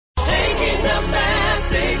the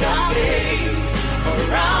message of faith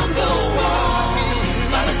around the world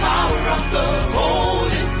by the power of the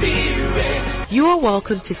Holy Spirit. You are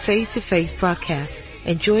welcome to Face to Face broadcast.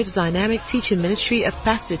 Enjoy the dynamic teaching ministry of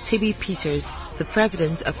Pastor T.B. Peters, the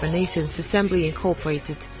president of Renaissance Assembly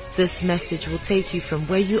Incorporated. This message will take you from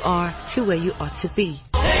where you are to where you ought to be.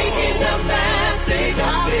 Taking the message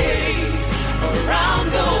of faith around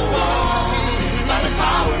the world by the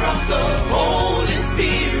power of the Holy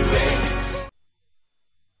Spirit.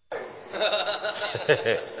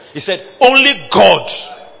 He said, only God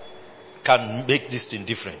can make this thing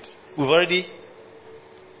different. We've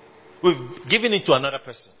given it to another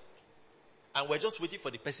person. And we're just waiting for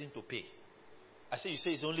the person to pay. I say, you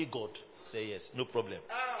say it's only God. Say yes, no problem.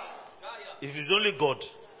 If it's only God,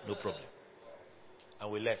 no problem.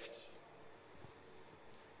 And we left.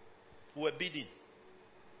 We were bidding.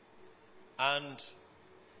 And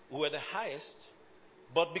we were the highest.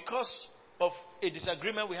 But because of a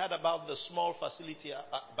disagreement we had about the small facility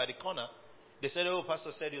by the corner, they said, oh,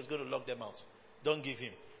 pastor said he was going to lock them out. Don't give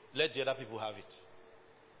him. Let the other people have it.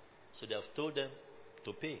 So they have told them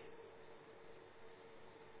to pay.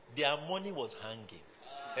 Their money was hanging.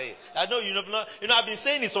 Hey, I know I've been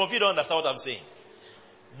saying it, some of you don't understand what I'm saying.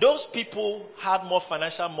 Those people had more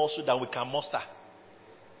financial muscle than we can muster.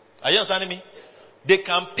 Are you understanding me? They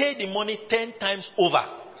can pay the money 10 times over.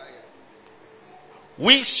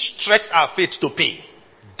 We stretched our faith to pay.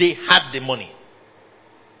 They had the money.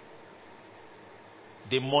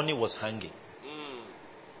 The money was hanging.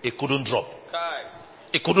 It couldn't drop.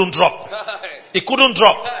 It couldn't drop. It couldn't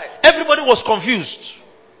drop. Everybody was confused.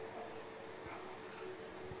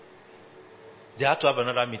 They had to have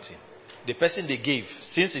another meeting. The person they gave,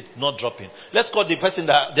 since it's not dropping, let's call the other person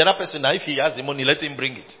that if he has the money, let him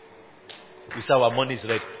bring it. We say our money is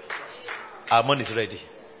ready. Our money is ready.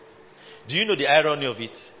 Do you know the irony of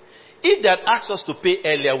it? If they had asked us to pay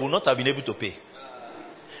earlier, we would not have been able to pay.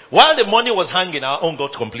 While the money was hanging, our own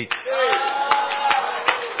got complete.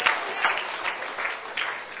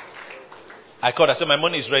 I called, I said, my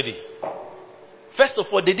money is ready. First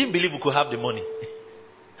of all, they didn't believe we could have the money.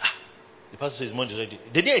 The pastor says his money is ready.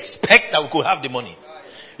 They didn't expect that we could have the money.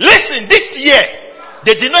 Listen, this year,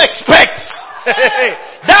 they did not expect.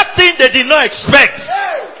 That thing they did not expect.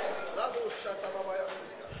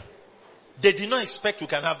 They did not expect we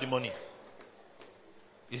can have the money.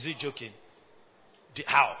 Is he joking?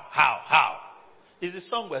 How? It's the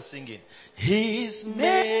song we're singing. He's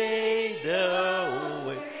made a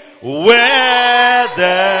way where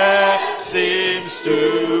there seems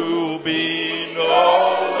to be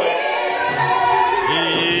no way.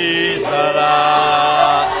 He's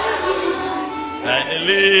alive and he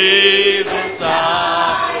lives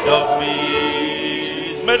inside of me.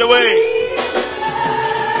 He's made a way.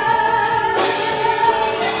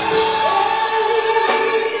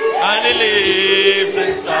 And he lives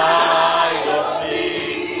inside of me.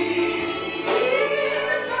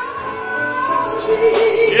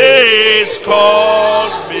 He's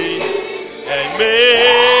called me and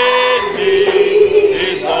made me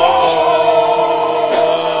his own.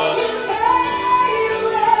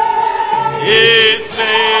 He's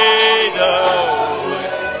made a way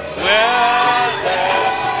where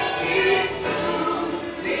there seems to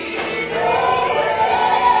be no way.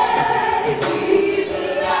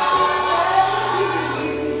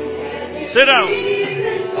 Sit down.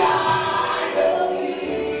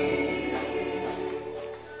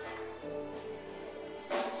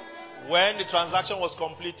 When the transaction was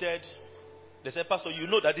completed, they said, Pastor, you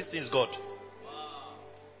know that this thing is God.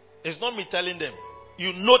 It's not me telling them.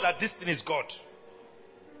 You know that this thing is God.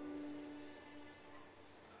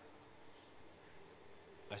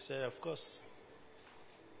 I said, of course.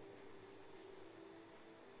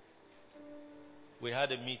 We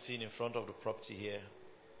had a meeting in front of the property here.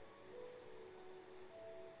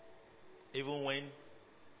 Even when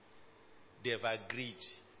they have agreed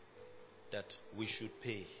that we should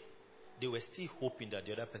pay, they were still hoping that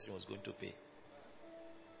the other person was going to pay.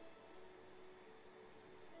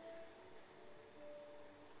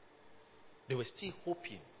 They were still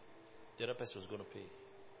hoping the other person was going to pay.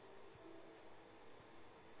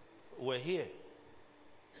 We're here.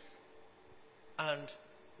 And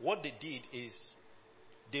what they did is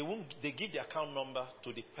they give the account number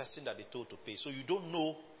to the person that they told to pay. So you don't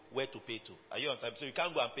know where to pay to. Are you understand? So you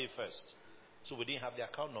can't go and pay first. So we didn't have the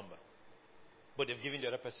account number. But they've given the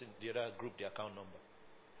other person, the other group, the account number.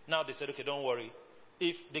 Now they said, okay, don't worry.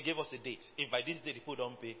 If they gave us a date, if by this date people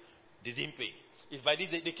don't pay, they didn't pay. If by this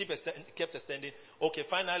date they kept extending, okay,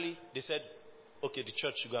 finally they said, okay, the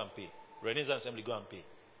church should go and pay. Renaissance Assembly, go and pay.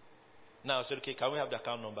 Now I said, okay, can we have the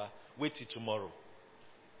account number? Wait till tomorrow.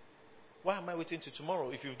 Why am I waiting till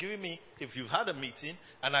tomorrow? If you've had a meeting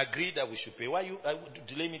and agreed that we should pay, why you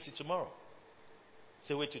delay me till tomorrow?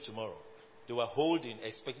 Say wait till tomorrow. They were holding,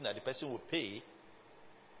 expecting that the person would pay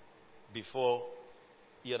before.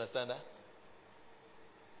 You understand that?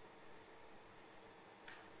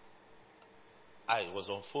 I was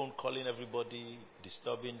on phone calling everybody,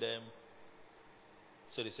 disturbing them.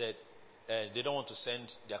 So they said they don't want to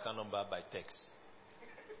send their account number by text.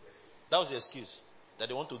 That was the excuse. That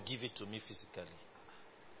they want to give it to me physically.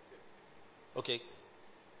 Okay.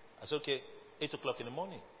 I said, okay, 8 o'clock in the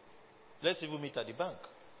morning. Let's even meet at the bank.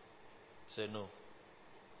 Said no.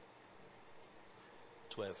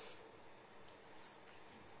 12.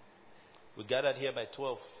 We gathered here by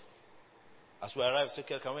 12. As we arrived, said,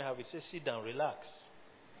 okay, can we have it? Say, sit down, relax.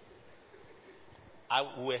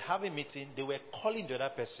 We were having a meeting. They were calling the other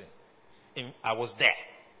person. I was there.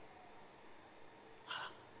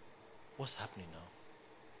 What's happening now?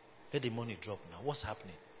 Let the money drop now. What's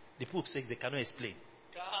happening? The people say they cannot explain.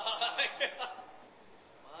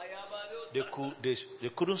 They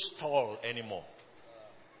couldn't stall anymore.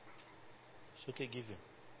 It's okay, give him.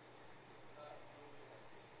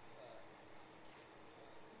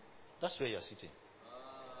 That's where you're sitting.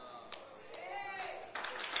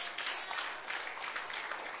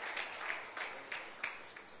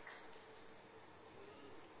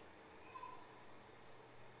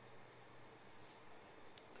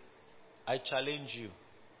 I challenge you.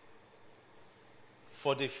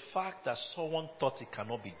 For the fact that someone thought it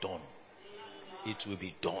cannot be done, it will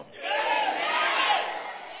be done.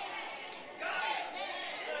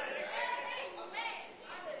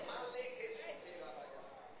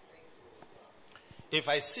 If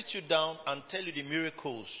I sit you down and tell you the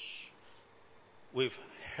miracles we've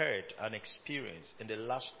heard and experienced in the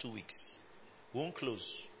last 2 weeks, we won't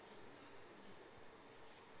close.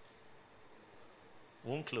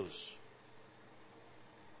 Won't close.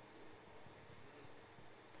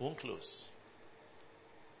 Won't close.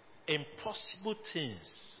 Impossible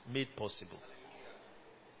things made possible.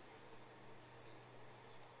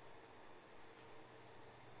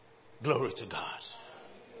 Glory to God.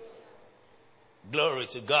 Glory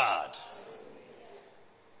to God.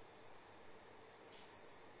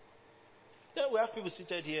 Then we have people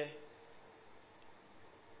seated here.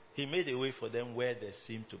 He made a way for them where there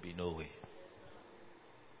seemed to be no way.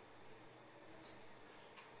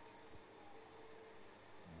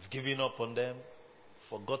 Giving up on them,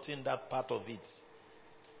 forgotten that part of it.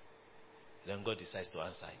 Then God decides to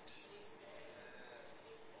answer it.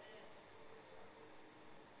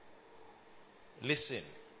 Listen,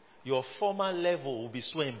 your former level will be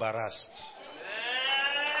so embarrassed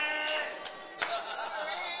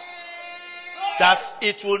that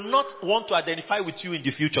it will not want to identify with you in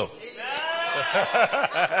the future.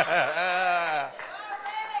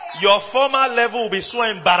 Your former level will be so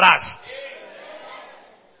embarrassed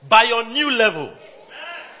by your new level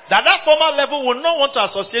that former level will not want to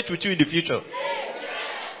associate with you in the future.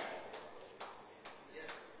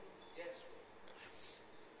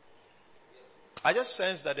 I just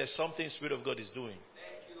sense that there's something Spirit of God is doing.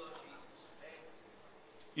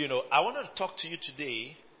 You know, I wanted to talk to you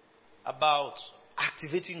today about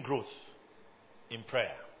activating growth in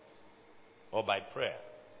prayer or by prayer.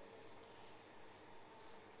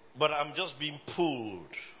 But I'm just being pulled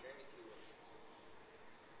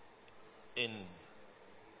in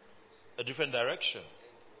a different direction.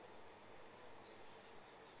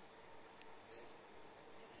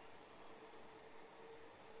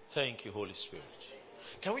 Thank you, Holy Spirit.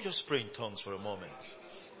 Can we just pray in tongues for a moment?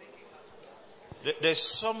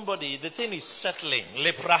 There's somebody, the thing is settling.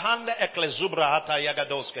 Lebrahanda eklezubra hata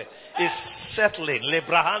yagadoske is settling.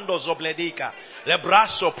 Lebrahando zobledika.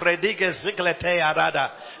 Lebraso predige ziglete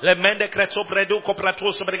arada. Lemende kreto preduko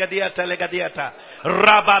pratus brigadiata legadiata.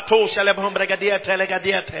 Rabato shalebhom brigadiata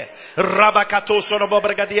legadiate. Rabakato sonobo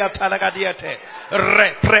brigadiata legadiate.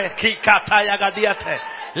 Re pre kikata yagadiate.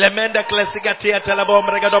 Lemende klesigatia telebom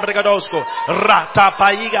brigadosko rata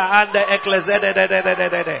paiga ande eklezede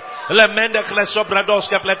de lemende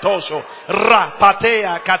klesobradoska pletoso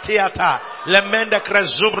rapatea katiata lemende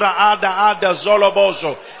krezubra ada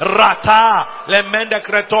zolobozo rata lemende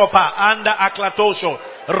kretopa anda aklatoso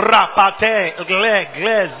rapate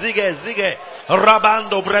gle zige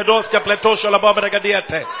rabando bredoska pletoso la bomba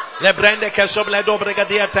brigadiate le brende che sobledo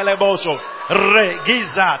brigadiate leboso re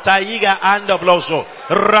giza taiga anda bloso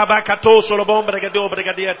rabakatoso la bomba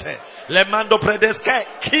brigadiate le mando predeske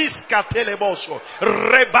kiska teleboso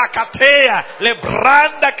rebakatea le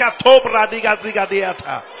branda katobra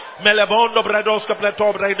digadiata melebondo bredoska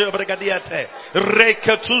pletobra brigadiate re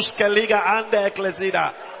katuska liga anda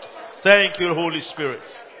eklezida. Thank you, Holy Spirit.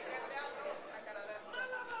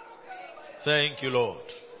 Thank you, Lord.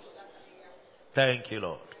 Thank you,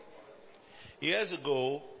 Lord. Years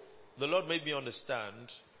ago, the Lord made me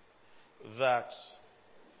understand that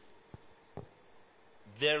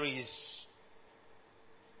there is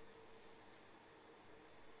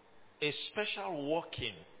a special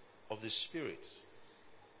working of the Spirit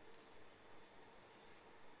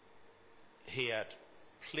He had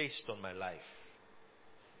placed on my life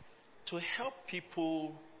to help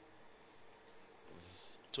people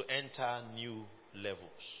to enter new levels,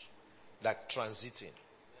 like transiting.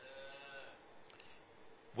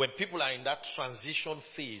 When people are in that transition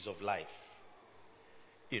phase of life,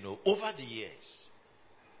 over the years,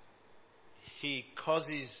 He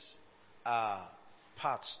causes our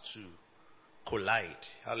paths to collide.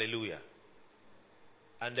 Hallelujah.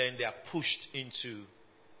 And then they are pushed into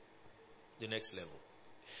the next level.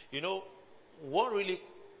 What really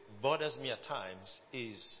bothers me at times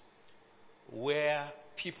is where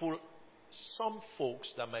some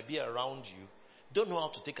folks that might be around you, don't know how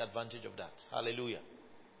to take advantage of that. Hallelujah.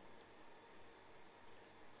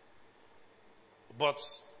 But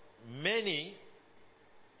many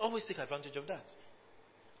always take advantage of that.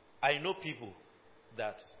 I know people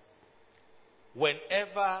that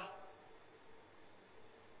whenever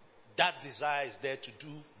that desire is there to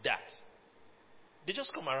do that, they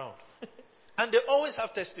just come around. And they always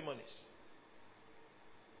have testimonies.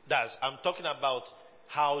 I'm talking about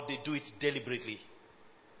how they do it deliberately.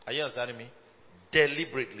 Are you understanding me?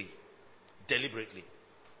 Deliberately.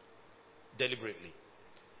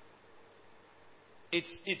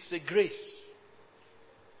 It's a grace.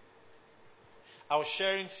 I was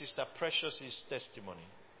sharing Sister Precious's testimony.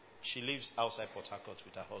 She lives outside Port Harcourt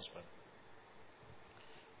with her husband.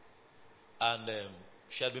 And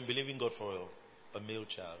she had been believing God for a male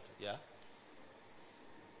child. Yeah?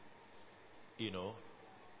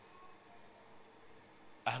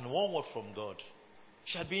 And one word from God.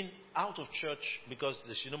 She had been out of church because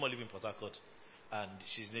she no more live in Port Harcourt. And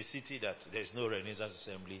she's in a city that there's no Renaissance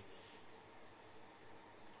Assembly.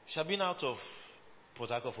 She had been out of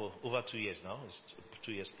Port Harcourt for over 2 years now. It's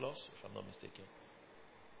 2 years plus, if I'm not mistaken.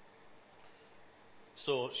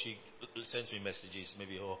 So she sends me messages,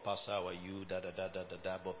 maybe, "Oh, Pastor, how are you?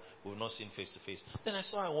 But we've not seen face to face." Then I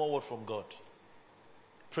saw one word from God.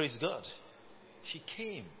 Praise God. She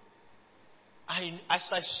came.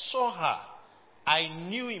 As I saw her, I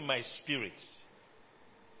knew in my spirit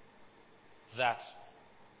that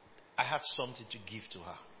I had something to give to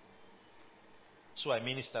her. So I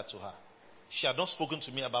ministered to her. She had not spoken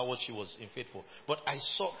to me about what she was in faith for. But I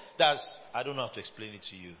saw, I don't know how to explain it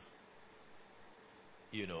to you.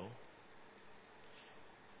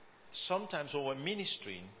 Sometimes when we're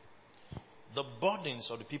ministering, the burdens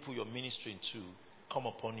of the people you're ministering to come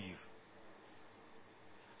upon you.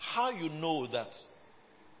 How you know that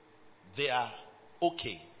they are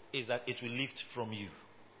okay is that it will lift from you.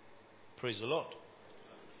 Praise the Lord.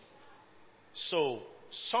 So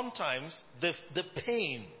sometimes the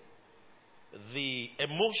pain, the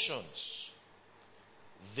emotions,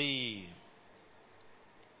 the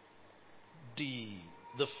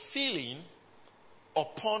feeling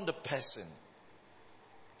upon the person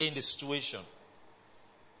in the situation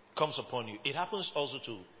comes upon you. It happens also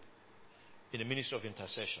in the ministry of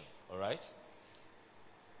intercession. All right?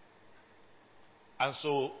 And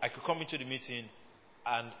so I could come into the meeting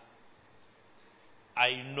and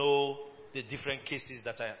I know the different cases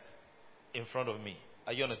that are in front of me.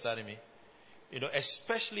 Are you understanding me?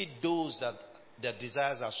 Especially those that their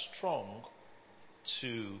desires are strong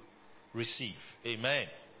to receive. Amen.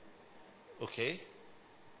 Okay?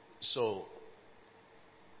 So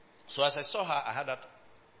as I saw her, I had that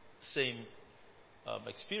same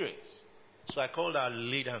experience. So I called her,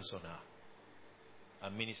 laid hands on her,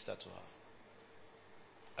 and ministered to her.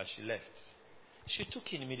 And she left. She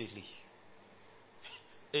took it immediately.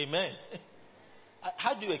 Amen.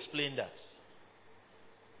 How do you explain that?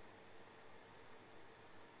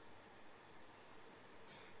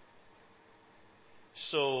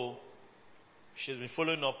 So she's been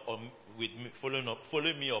following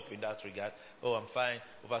me up in that regard. "Oh, I'm fine.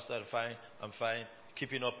 Oh, Pastor, I'm fine.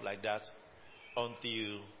 Keeping up like that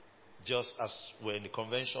until just as we're in the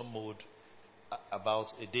convention mode, about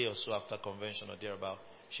a day or so after convention or thereabout,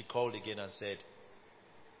 she called again and said,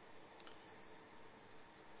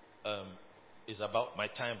 "It's about my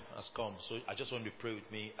time has come. So I just want you to pray with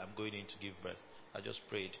me. I'm going in to give birth." I just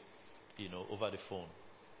prayed, over the phone.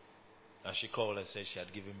 And she called and said she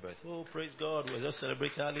had given birth. Oh, praise God. We're just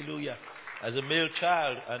celebrating, hallelujah. As a male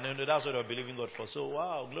child. And then that's what I'm believing God for. So,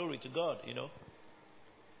 wow, glory to God,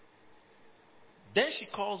 Then she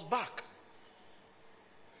calls back.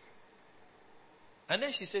 And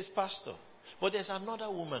then she says, "Pastor, But there's another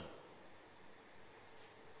woman.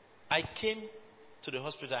 I came to the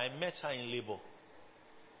hospital. I met her in labor.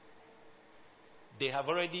 They have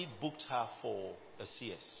already booked her for a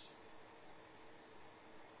CS.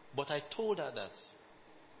 But I told her that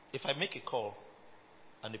if I make a call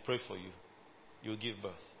and they pray for you, you'll give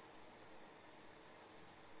birth.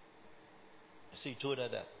 So you told her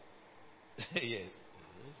that? Yes.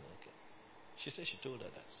 Okay. She said she told her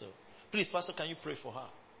that. So, please, Pastor, can you pray for her?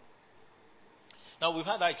 Now, we've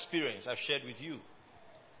had that experience I've shared with you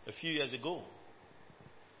a few years ago.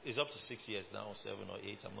 It's up to 6 years now, 7 or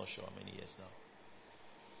 8. I'm not sure how many years now.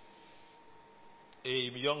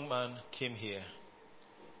 A young man came here.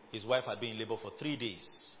 His wife had been in labor for 3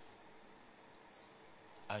 days.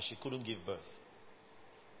 And she couldn't give birth.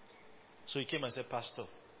 So he came and said, Pastor,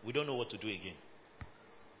 we don't know what to do again.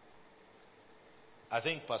 I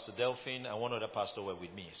think Pastor Delphine and one other pastor were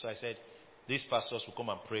with me. So I said, these pastors will come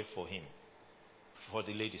and pray for him. For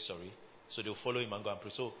the lady, sorry. So they'll follow him and go and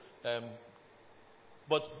pray. So,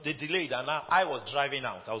 but they delayed and I was driving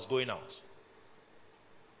out. I was going out.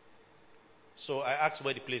 So I asked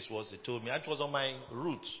where the place was. They told me. And it was on my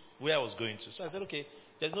route where I was going to. So I said, okay,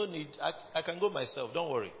 there's no need. I can go myself. Don't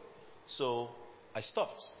worry. So I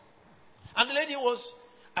stopped. And the lady was,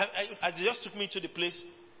 they just took me to the place.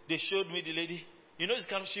 They showed me the lady. You know,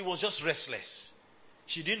 she was just restless.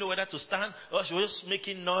 She didn't know whether to stand or she was just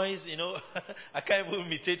making noise, you know. I can't even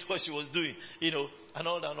imitate what she was doing, you know, and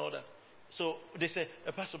all that and all that. So they said,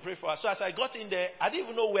 Pastor, pray for her. So as I got in there, I didn't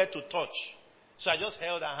even know where to touch. So I just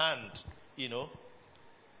held her hand, you know,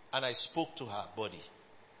 and I spoke to her body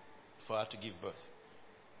for her to give birth.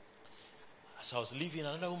 As I was leaving,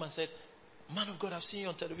 another woman said, man of God, I've seen you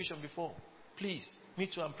on television before. Please, me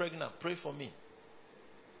too, I'm pregnant. Pray for me.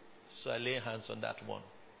 So I lay hands on that one.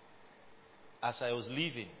 As I was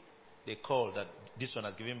leaving, they called that this one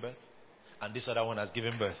has given birth and this other one has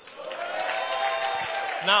given birth.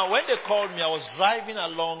 Now, when they called me, I was driving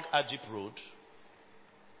along Ajip Road.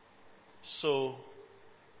 So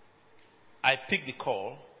I picked the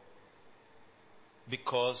call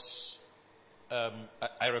because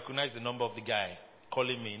I recognized the number of the guy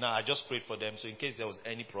calling me. Now, I just prayed for them. So in case there was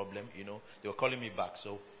any problem, you know, they were calling me back.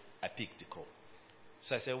 So I picked the call.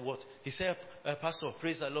 So I said, what? He said, Pastor,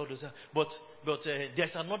 praise the Lord. But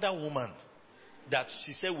there's another woman that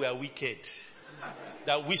she said we are wicked.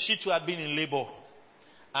 That she too had been in labor.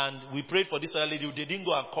 And we prayed for this other lady. They didn't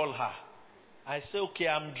go and call her. I said, okay,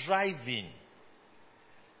 I'm driving.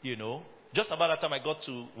 You know, just about that time I got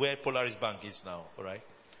to where Polaris Bank is now. All right.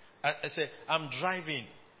 I said, I'm driving.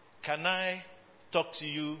 Can I talk to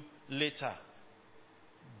you later?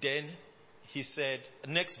 Then he said, the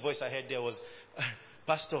next voice I heard there was,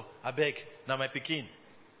 Pastor, I beg, now my pikin.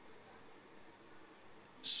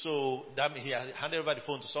 So he handed over the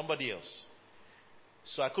phone to somebody else.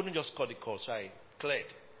 So I couldn't just cut the call. So I cleared,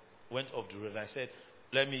 went off the road, and I said,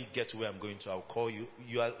 let me get to where I'm going to. I'll call you.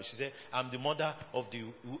 She said, I'm the mother of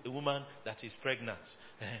the woman that is pregnant.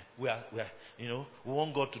 We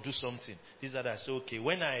want God to do something. This that I said, okay.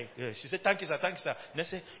 When she said, thank you, sir, thank you, sir. And I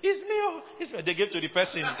said, it's me. They gave to the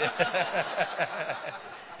person.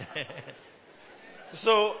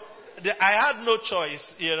 So I had no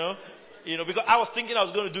choice, you know, because I was thinking I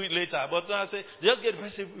was going to do it later. But then I said, just get the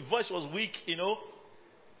person. The voice was weak, you know.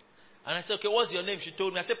 And I said, okay, what's your name? She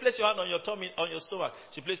told me. I said, place your hand on your tummy, on your stomach.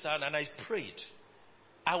 She placed her hand and I prayed.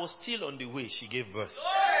 I was still on the way. She gave birth.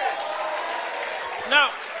 Now,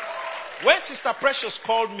 when Sister Precious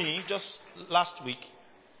called me just last week,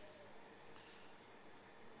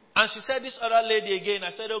 and she said, this other lady again,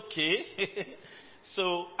 I said, okay.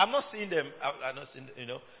 So I'm not seeing them. I'm not seeing, you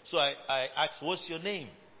know. So I asked, what's your name?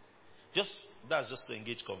 That's just to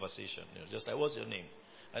engage conversation. You know, just like, what's your name?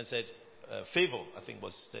 And said, Favor, I think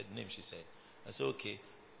was the name she said. I said, okay.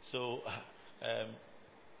 So,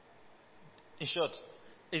 in short,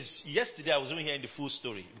 yesterday I was even hearing the full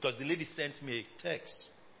story because the lady sent me a text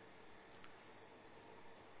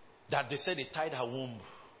that they said they tied her womb.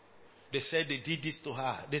 They said they did this to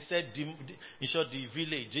her. They said, in short, the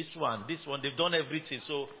village, this one, they've done everything.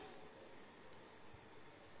 So,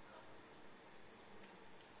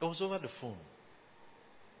 it was over the phone.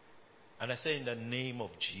 And I said, in the name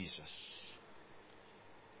of Jesus,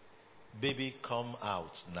 baby, come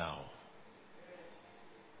out now.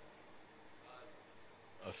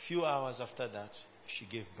 A few hours after that, she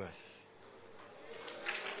gave birth.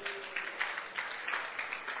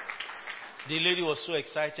 The lady was so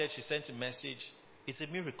excited, she sent a message. It's a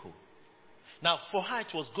miracle. Now, for her,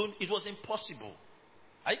 it was impossible.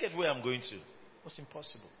 I get where I'm going to. It was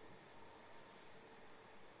impossible.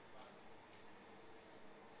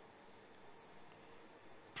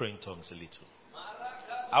 pray in tongues a little.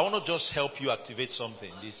 I want to just help you activate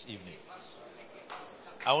something this evening.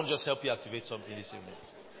 I want to just help you activate something this evening.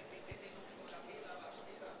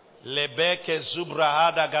 Lebeke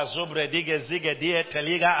zubrahada gazobre dige zige die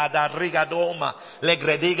teliga adariga doma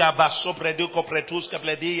legrediga basopreduko pretuska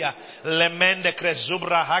pledia lemende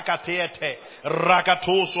krezubra hakatiete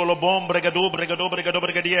rakatu solobombre gadobre gadobre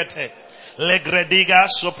gadobre gadiete legrediga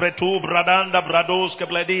sopretu bradanda bradoska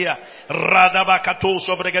pledia radabakatu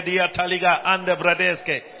sobregadia taliga ande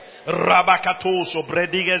bradeske rabakatu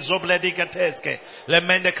sobredige zoblediga teske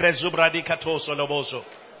lemende krezubra dikato soloboso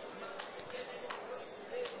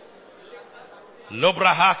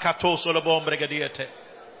Lobraha kato solobom bregadiete.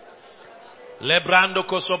 Lebrando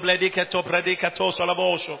kosoblediketo predikato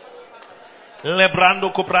solobosho.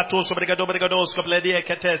 Lebrando koprato sobregado bregados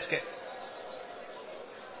koblediiketeske.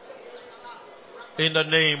 In the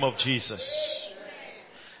name of Jesus.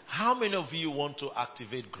 How many of you want to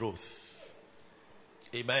activate growth?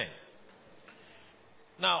 Amen.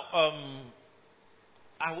 Now,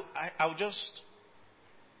 I'll just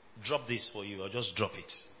drop this for you. I'll just drop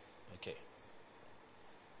it. Okay.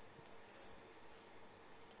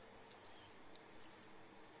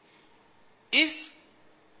 If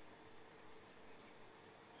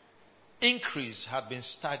increase had been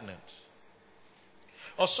stagnant,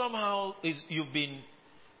 or somehow things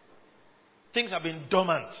have been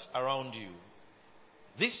dormant around you,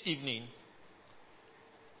 this evening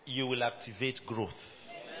you will activate growth.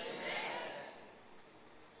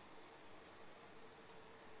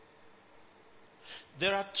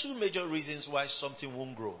 There are two major reasons why something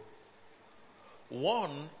won't grow.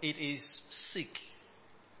 One, it is sick.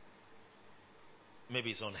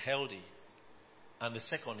 Maybe it's unhealthy. And the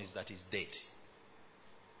second is that it's dead.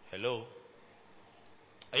 Hello?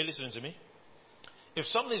 Are you listening to me? If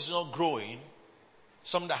something is not growing,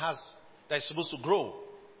 something that is supposed to grow,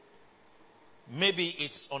 maybe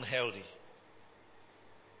it's unhealthy.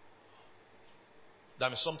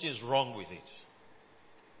 That means something is wrong with it.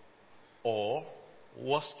 Or,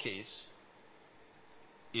 worst case,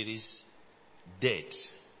 it is dead.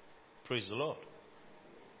 Praise the Lord.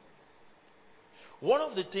 One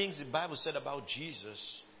of the things the Bible said about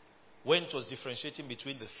Jesus when it was differentiating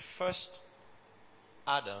between the first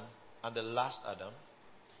Adam and the last Adam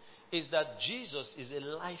is that Jesus is a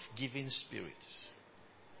life-giving spirit.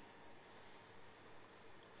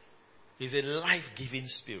 He's a life-giving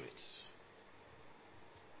spirit.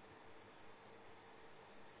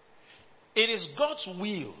 It is God's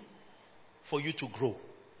will for you to grow.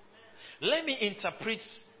 Let me interpret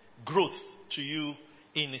growth to you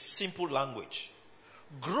in a simple language.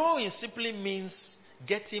 Growing simply means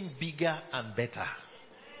getting bigger and better.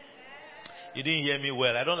 You didn't hear me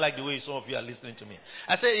well. I don't like the way some of you are listening to me.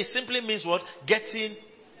 I said it simply means what? Getting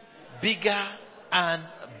bigger and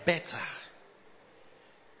better.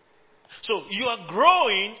 So you are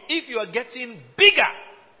growing if you are getting bigger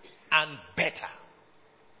and better.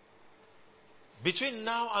 Between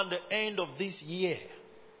now and the end of this year,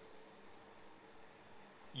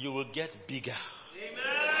 you will get bigger.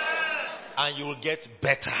 Amen. And you will get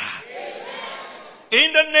better. Amen.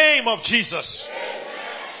 In the name of Jesus. Amen.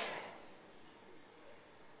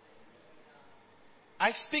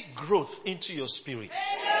 I speak growth into your spirit.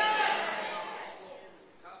 Amen.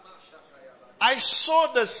 I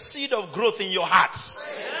sow the seed of growth in your heart.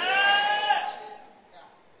 Amen.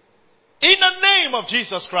 In the name of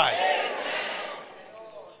Jesus Christ. Amen.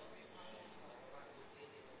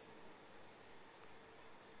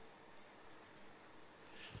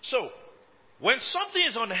 So, when something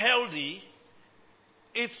is unhealthy,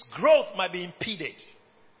 its growth might be impeded.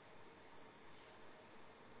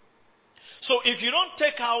 So if you don't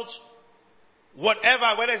take out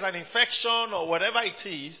whatever, whether it's an infection or whatever it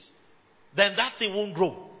is, then that thing won't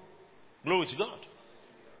grow. Glory to God.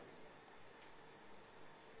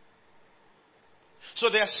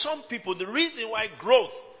 So there are some people, the reason why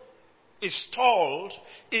growth is stalled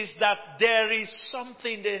is that there is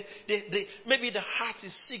something, maybe the heart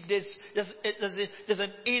is sick, there's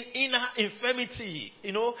an inner infirmity,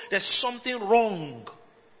 there's something wrong.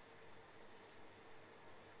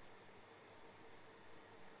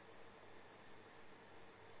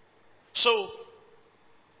 So,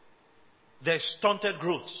 there's stunted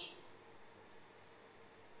growth.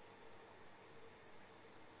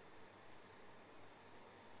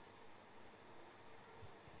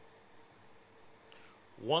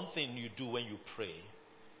 One thing you do when you pray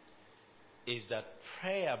is that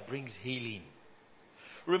prayer brings healing.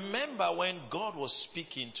 Remember when God was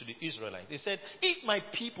speaking to the Israelites, He said, if my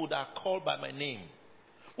people that are called by my name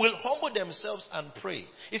will humble themselves and pray.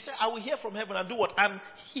 He said, I will hear from heaven and do what? And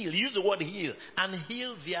heal. Use the word heal. And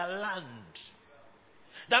heal their land.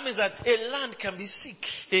 That means that a land can be sick.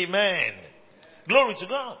 Amen. Glory to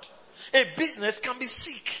God. A business can be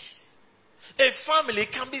sick. A family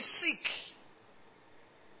can be sick.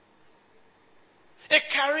 A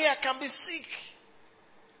career can be sick.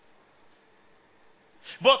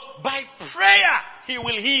 But by prayer, he will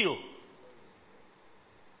heal.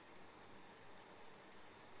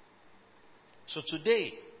 So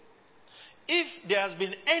today, if there has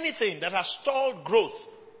been anything that has stalled growth,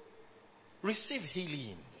 receive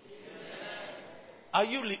healing. Are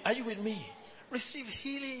you with me? Receive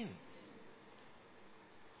healing.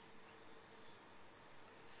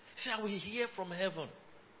 Say, I will hear from heaven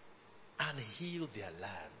and heal their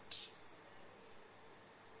land.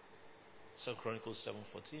 2 Chronicles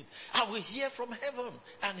 7:14. I will hear from heaven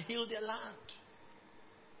and heal their land.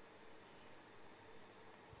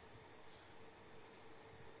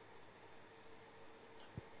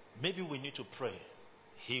 Maybe we need to pray.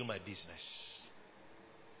 Heal my business.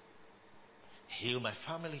 Heal my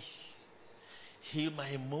family. Heal my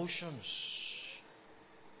emotions.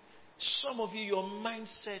 Some of you, your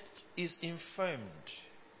mindset is infirmed.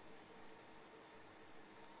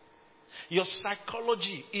 Your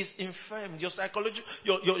psychology is infirmed. Your psychology,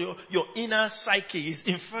 your inner psyche is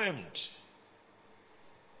infirmed.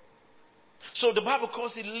 So the Bible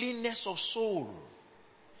calls it leanness of soul.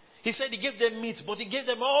 He said he gave them meat, but he gave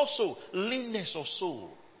them also leanness of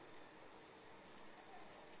soul.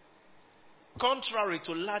 Contrary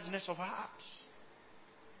to largeness of heart.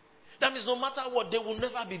 That means no matter what, they will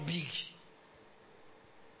never be big.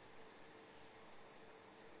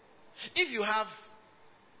 If you have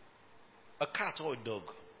a cat or a dog,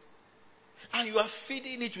 and you are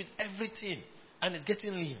feeding it with everything, and it's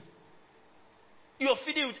getting lean. You are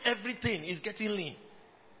feeding it with everything, it's getting lean.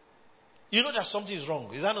 You know that something is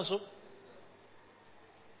wrong. Is that not so?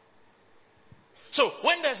 So,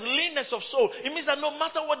 when there's leanness of soul, it means that no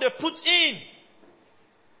matter what they put in,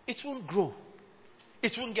 it won't grow.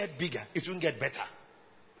 It won't get bigger. It won't get better.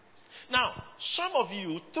 Now, some of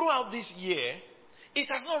you, throughout this year, it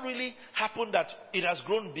has not really happened that it has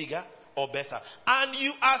grown bigger or better. And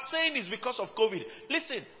you are saying it's because of COVID.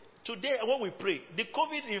 Listen, today when we pray, the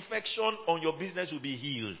COVID infection on your business will be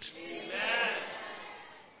healed. Amen.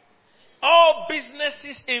 All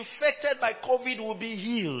businesses infected by COVID will be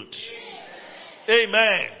healed. Amen.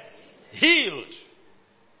 Amen. Healed.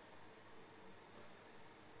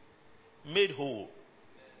 Made whole.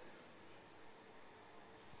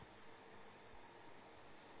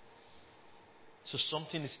 So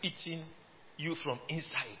something is eating you from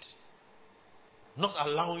inside. Not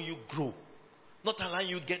allowing you grow. Not allowing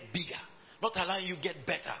you get bigger. Not allowing you get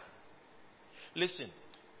better. Listen,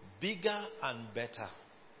 bigger and better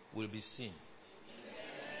will be seen.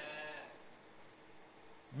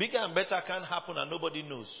 Bigger and better can't happen and nobody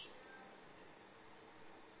knows.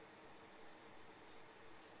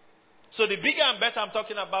 So the bigger and better I'm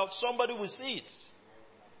talking about, somebody will see it.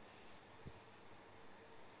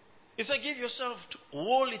 He said, give yourself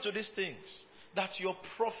wholly to these things, that your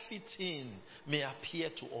profiting may appear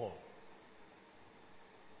to all.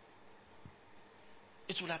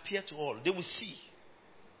 It will appear to all. They will see.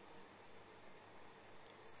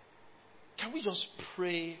 Can we just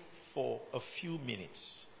pray for a few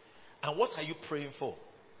minutes? And what are you praying for?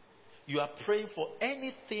 You are praying for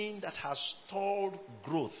anything that has stalled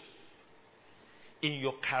growth in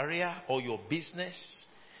your career or your business.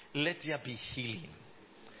 Let there be healing.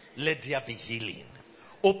 Let there be healing.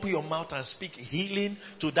 Open your mouth and speak healing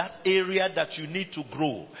to that area that you need to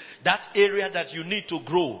grow. That area that you need to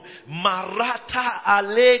grow. Marata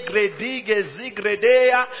alegre dige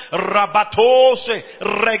zigredea rabatose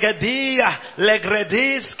regedia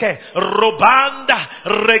legrediske robanda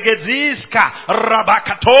regediska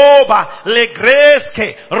rabakatoba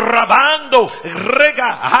legreske rabando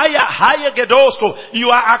rega haya gedosko.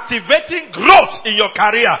 You are activating growth in your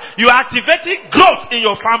career. You are activating growth in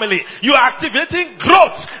your family. You are activating growth.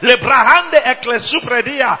 Le brahande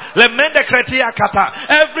eklesupredia le mende kretia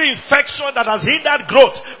kata. Every infection that has hindered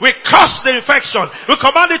growth, we curse the infection. We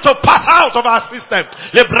command it to pass out of our system.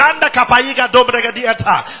 Le branda kapaiga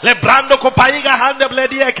dobregadiata. Le brando kopaiga hande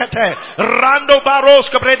blediekete. Rando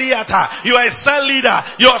baros kobrediata. You are a cell leader.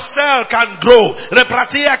 Your cell can grow. Le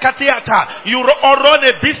pratia katiata. You run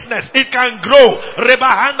a business. It can grow.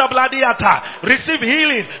 Rebahanda bladiata. Receive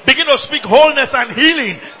healing. Begin to speak wholeness and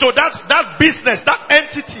healing to that business, that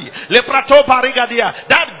entity, leprato parigadia,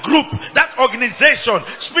 that group, that organization.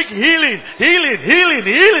 Speak healing, healing, healing,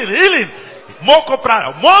 healing, healing.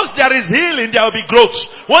 Once there is healing, there will be growth.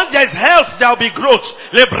 Once there is health, there will be growth.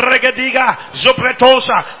 Lebregediga,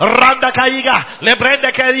 Zopretosa, Randa Kaiga,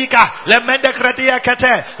 Lebrenda Karika, Lemende Kratia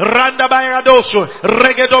Kate, Randa Bayadoso,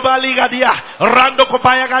 Regedobaligadia, Rando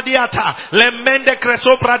Kopayagadiata, Lemende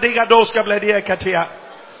Cresopra Digados Kabledia Katia.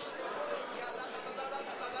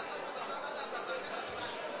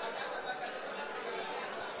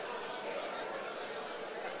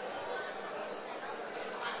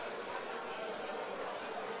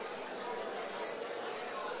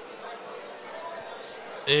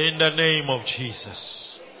 In the name of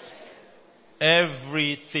Jesus.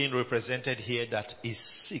 Everything represented here that is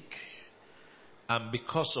sick, and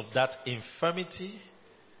because of that infirmity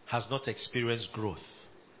has not experienced growth,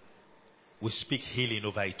 we speak healing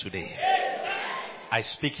over it today. I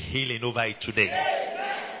speak healing over it today.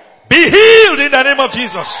 Be healed in the name of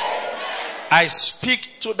Jesus. I speak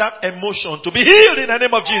to that emotion to be healed in the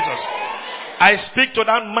name of Jesus. I speak to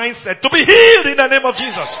that mindset to be healed in the name of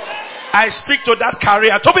Jesus. I speak to that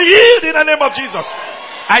career to be healed in the name of Jesus.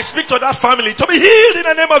 I speak to that family to be healed in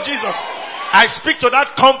the name of Jesus. I speak to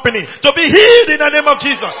that company to be healed in the name of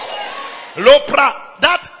Jesus. Lopra,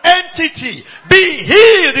 that entity, be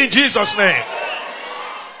healed in Jesus' name.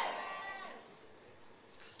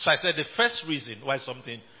 So I said the first reason why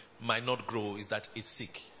something might not grow is that it's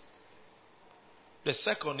sick. The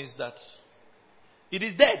second is that it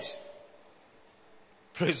is dead.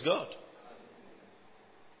 Praise God.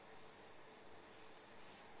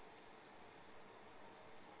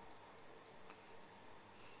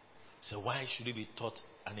 So why should it be taught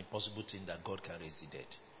an impossible thing that God can raise the dead?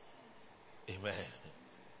 Amen.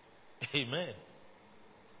 Amen.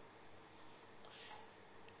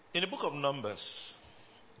 In the book of Numbers,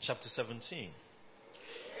 chapter 17,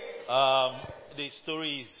 the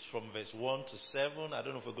story is from verse 1 to 7. I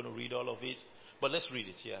don't know if we're going to read all of it, but let's read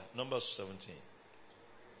it here. Numbers 17.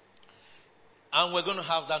 And we're going to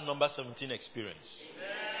have that number 17 experience. Amen.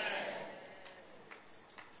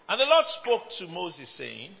 And the Lord spoke to Moses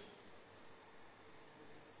saying,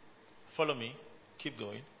 follow me. Keep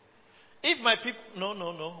going. If my people...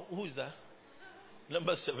 No. Who is that?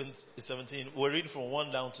 Number 17. We're reading from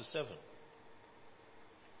 1 down to 7.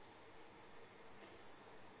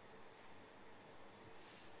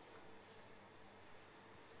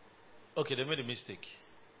 Okay, they made a mistake.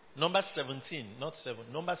 Number 17, not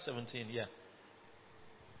 7. Number 17, yeah.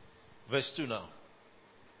 Verse 2 now.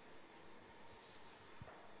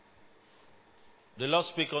 The Lord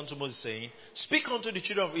spake unto Moses, saying, speak unto the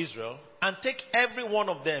children of Israel, and take every one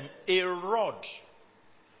of them a rod.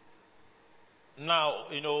 Now,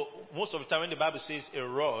 most of the time when the Bible says a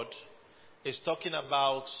rod, it's talking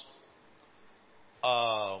about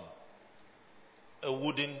a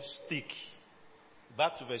wooden stick.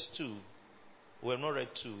 Back to verse 2. We have not read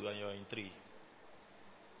 2 and you're in 3.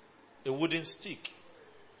 A wooden stick.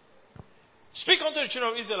 Speak unto the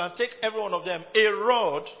children of Israel, and take every one of them a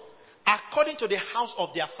rod according to the house of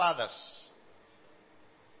their fathers.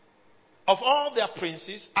 Of all their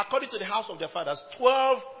princes, according to the house of their fathers,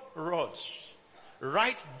 12 rods.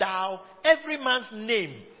 Write thou every man's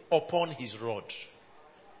name upon his rod.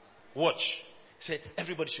 Watch. Say,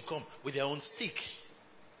 everybody should come with their own stick.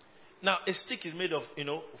 Now, a stick is made of,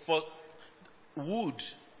 for wood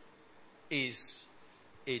is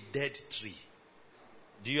a dead tree.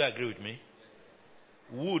 Do you agree with me?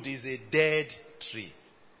 Wood is a dead tree.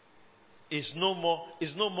 It's no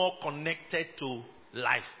more connected to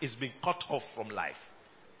life. It's been cut off from life.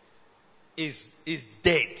 It's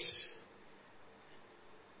dead.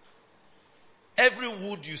 Every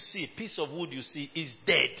wood you see, piece of wood you see, is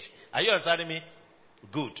dead. Are you understanding me?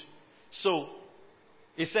 Good. So,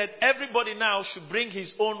 he said everybody now should bring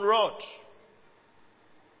his own rod.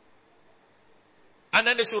 And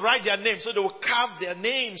then they should write their names. So they will carve their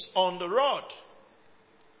names on the rod.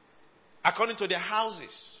 According to their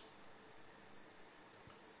houses.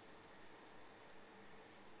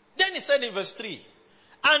 Then he said in verse 3,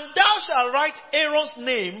 and thou shalt write Aaron's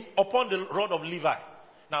name upon the rod of Levi.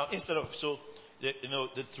 Now, instead of, the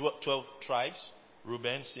 12 tribes,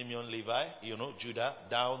 Reuben, Simeon, Levi, Judah,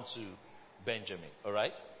 down to Benjamin.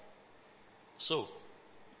 Alright? So,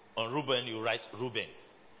 on Reuben, you write Reuben.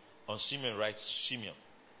 On Simeon, write Simeon.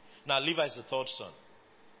 Now, Levi is the third son.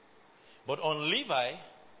 But on Levi,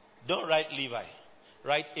 don't write Levi.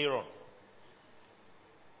 Write Aaron.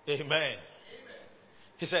 Amen.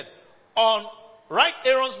 He said, write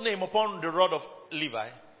Aaron's name upon the rod of Levi.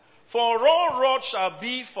 For all rod shall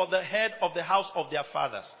be for the head of the house of their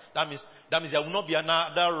fathers. That means there will not be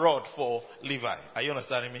another rod for Levi. Are you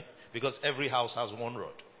understanding me? Because every house has one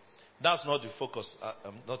rod. That's not the focus.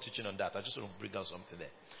 I'm not teaching on that. I just want to bring out something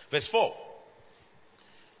there. Verse 4.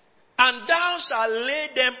 And thou shalt lay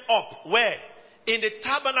them up, where? In the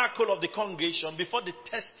tabernacle of the congregation, before the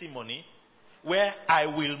testimony, where I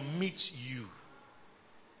will meet you.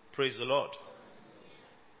 Praise the Lord.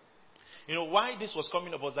 You know why this was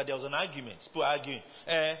coming up was that there was an argument. People arguing.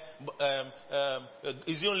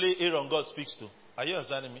 Is it only Aaron God speaks to? Are you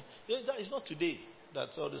understanding me? It's not today that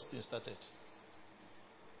all these things started.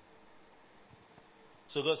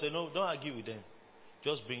 So God said, no, don't argue with them.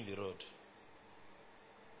 Just bring the rod.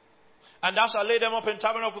 And thou shalt lay them up in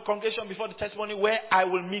tabernacle congregation before the testimony, where I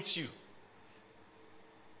will meet you.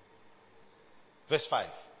 Verse 5.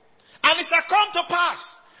 And it shall come to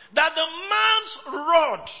pass that the man's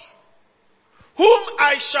rod, whom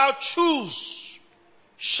I shall choose,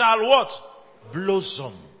 shall what?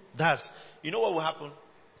 Blossom. That's, you know what will happen?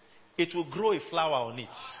 It will grow a flower on it.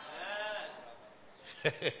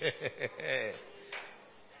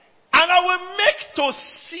 And I will make to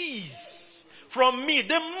cease from me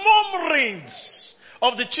the murmurings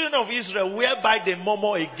of the children of Israel, whereby they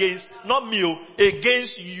murmur against, not me,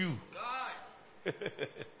 against you.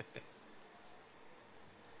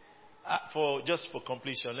 For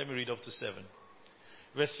completion, let me read up to 7.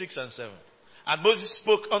 Verse 6 and 7. And Moses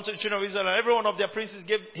spoke unto the children of Israel, and every one of their princes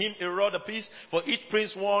gave him a rod apiece, for each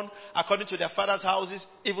prince one, according to their father's houses,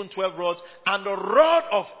 even 12 rods. And the rod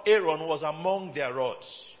of Aaron was among their rods.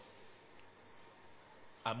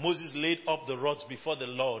 And Moses laid up the rods before the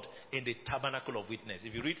Lord in the tabernacle of witness.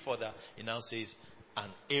 If you read further, it now says,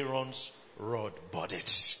 and Aaron's rod budded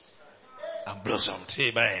and blossomed.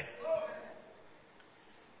 Amen.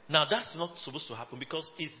 Now that's not supposed to happen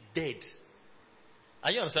because it's dead.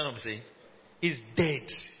 Are you understanding what I'm saying? It's dead.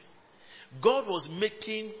 God was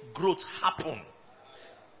making growth happen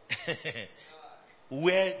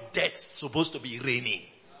where death's supposed to be reigning.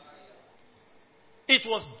 It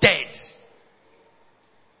was dead.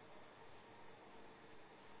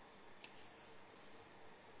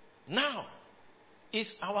 Now,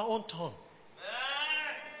 it's our own turn.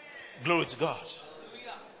 Glory to God.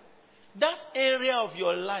 That area of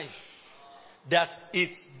your life that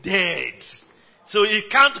it's dead, so it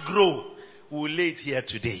can't grow, we'll lay it here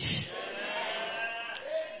today.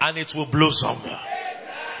 And it will blossom.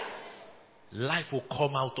 Life will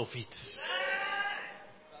come out of it.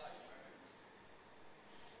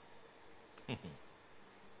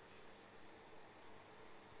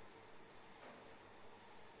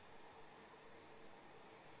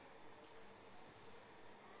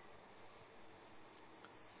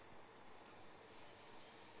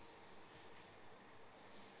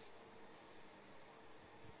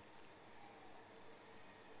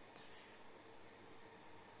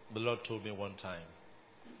 The Lord told me one time,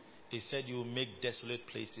 He said, you will make desolate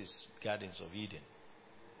places gardens of Eden.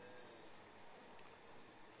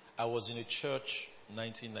 I was in a church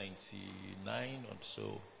 1999 or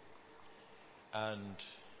so, and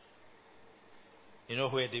you know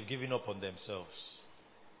where they've given up on themselves.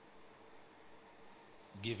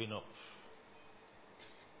 Giving up.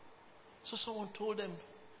 So someone told them,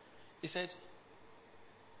 he said,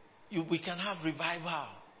 we can have revival.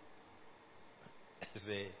 I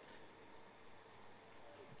say,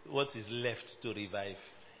 what is left to revive?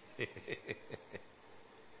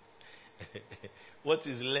 What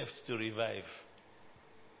is left to revive?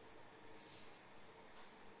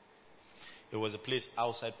 It was a place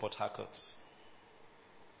outside Port Harcourt.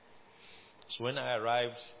 So when I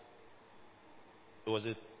arrived, it was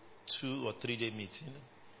a 2 or 3 day meeting.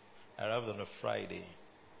 I arrived on a Friday.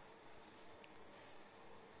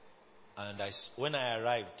 And when I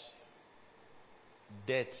arrived,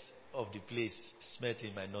 death of the place smelt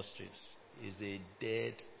in my nostrils. It's a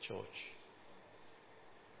dead church.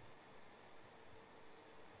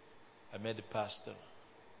 I met the pastor.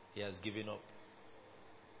 He has given up.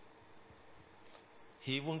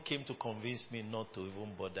 He even came to convince me not to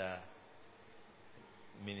even bother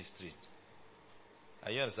ministry.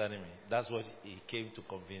 Are you understanding me? That's what he came to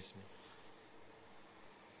convince me.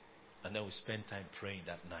 And then we spent time praying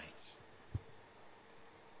that night.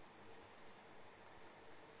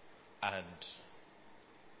 And,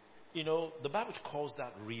 you know, the Bible calls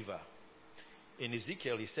that river. In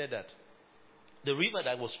Ezekiel, he said that the river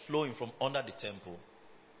that was flowing from under the temple,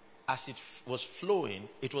 as it was flowing,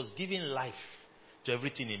 it was giving life to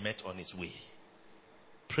everything he met on his way.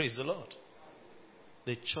 Praise the Lord.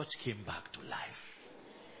 The church came back to life.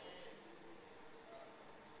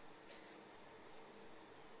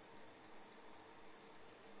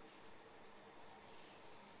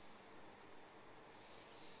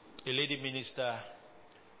 A lady minister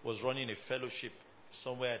was running a fellowship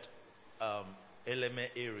somewhere at Eleme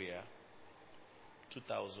area,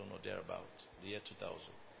 2000 or thereabout, the year 2000.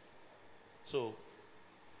 So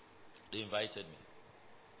They invited me.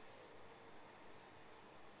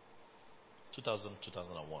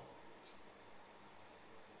 2001.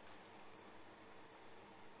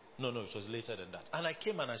 No, it was later than that. And I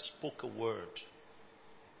came and I spoke a word.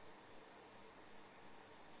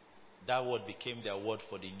 That word became their word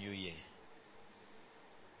for the new year.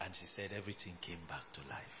 And she said everything came back to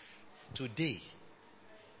life. Today,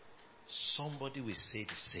 somebody will say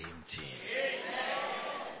the same thing.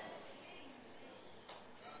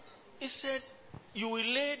 He said, you will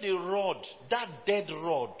lay the rod, that dead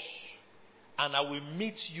rod, and I will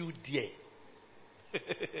meet you there.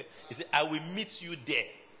 He said, I will meet you there.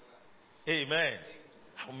 Amen.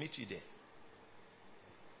 I will meet you there.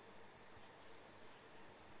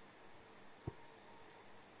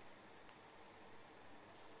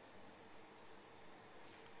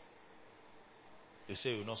 They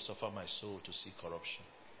say, you will not suffer my soul to see corruption.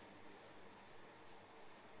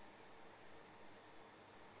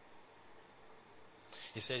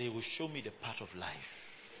 He said, he will show me the path of life.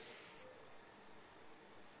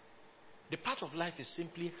 The path of life is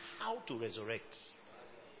simply how to resurrect.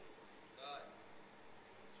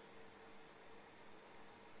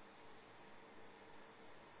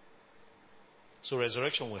 So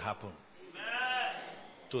resurrection will happen.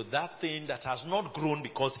 To that thing that has not grown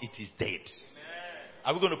because it is dead.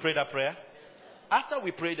 Are we going to pray that prayer? After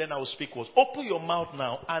we pray, then I will speak words. Open your mouth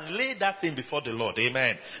now and lay that thing before the Lord.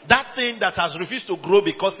 Amen. That thing that has refused to grow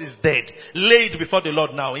because it's dead. Lay it before the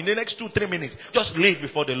Lord now. In the next 2-3 minutes, just lay it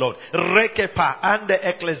before the Lord. Rekepa and the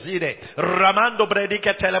eccleside. Ramando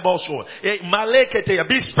bredike teleboso. Malekete.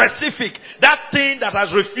 Be specific. That thing that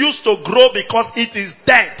has refused to grow because it is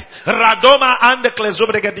dead. Radoma and the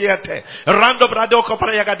klesobregadiate. Rando bradoko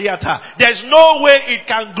prayagadiata. There's no way it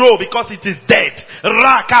can grow because it is dead.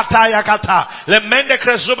 Rakata yakata. Lemende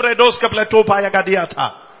kresobredoska pletopa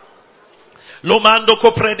yagadiata. Lomando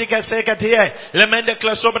copredike secatie, lemende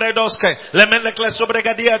klesobredoske, lemende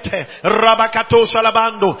klesobregadiate, rabakato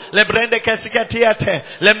shalabando, lebrende kesicatiate,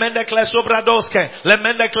 lemende klesobradoske,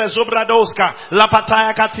 lemende klesobradoska, la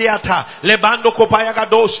pataya katiata, lebando copaya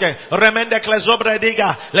gadoske, remende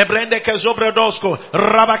klesobrediga, lebrende kesobredosko,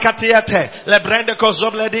 rabakatiate, lebrende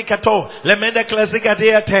kosobledicato, lemende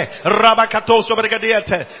klesicadiate, rabakato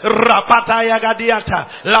sobregadiate, rapataya gadiata,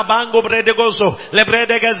 labango bredegoso,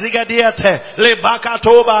 lebrede gazigadiate, le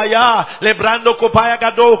bakatoba ya le brando kopaya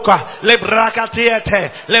gadoka le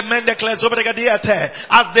brakatiete le mendekle sobregadiete.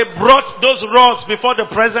 As they brought those rods before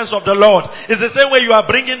the presence of the Lord, it's the same way you are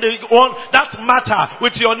bringing the one that matter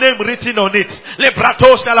with your name written on it. Le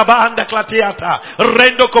brato salabanda klatiata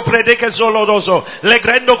rendo kopredeke zolodozo le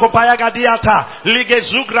grendo kopaya gadiata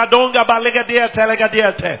ligezugradonga balegadiete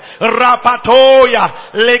legadiete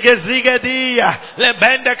rapatoya legezigedia le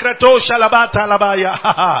bende kreto shalabata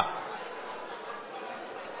labaya.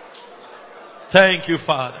 Thank you,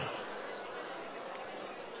 Father.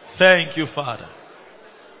 Thank you, Father.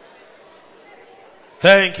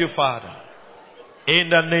 Thank you, Father. In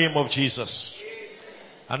the name of Jesus.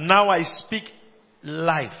 And now I speak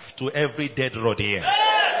life to every dead rod here.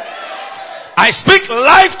 I speak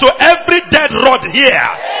life to every dead rod here.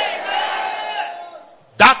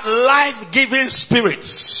 That life-giving spirit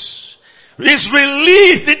is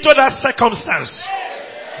released into that circumstance.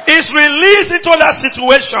 Is released into that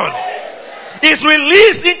situation. Is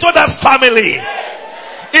released into that family.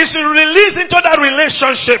 Is released into that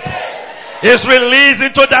relationship. Is released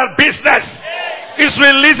into that business. Is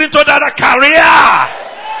released into that career.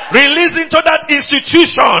 Released into that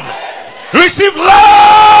institution. Receive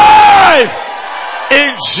life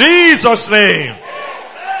in Jesus' name.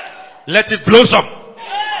 Let it blossom.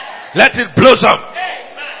 Let it blossom.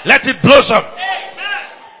 Let it blossom.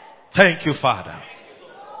 Thank you, Father.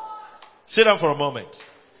 Sit down for a moment.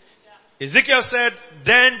 Ezekiel said,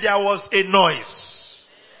 then there was a noise.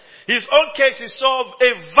 His own case, he saw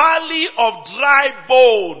a valley of dry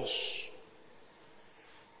bones.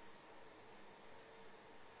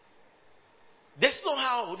 There's no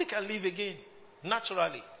how they can live again,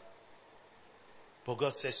 naturally. But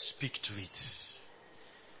God says, speak to it.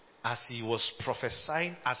 As he was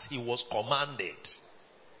prophesying, as he was commanded,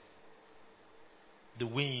 the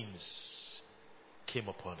winds came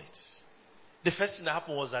upon it. The first thing that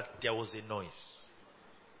happened was that there was a noise.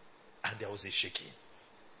 And there was a shaking.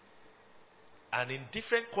 And in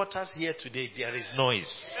different quarters here today, there is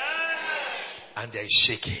noise. And there is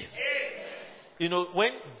shaking. You know,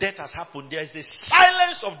 when death has happened, there is the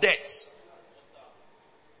silence of death.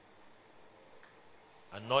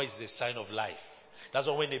 And noise is a sign of life. That's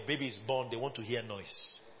why when a baby is born, they want to hear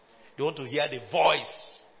noise. They want to hear the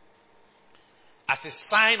voice. As a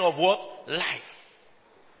sign of what? Life.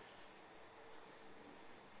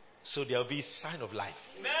 So there will be a sign of life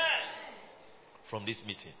from this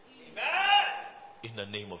meeting. In the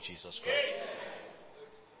name of Jesus Christ.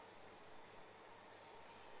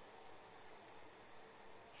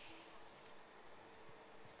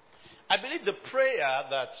 I believe the prayer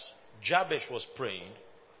that Jabez was praying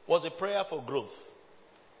was a prayer for growth.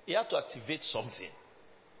 He had to activate something.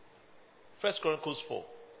 1 Chronicles 4.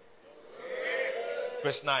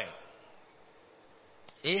 Verse 9.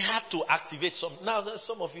 He had to activate something. Now,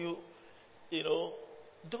 some of you,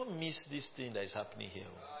 don't miss this thing that is happening here.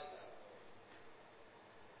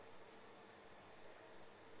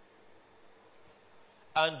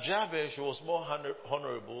 And Jabez was more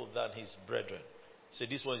honorable than his brethren. So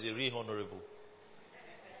this one is a real honorable.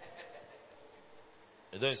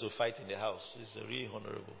 They don't used to fight in the house. He's a real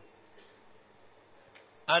honorable.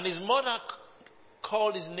 And his mother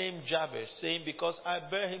called his name Jabez, saying, because I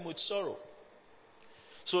bear him with sorrow.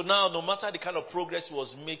 So now, no matter the kind of progress he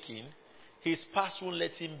was making, his past won't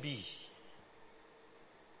let him be.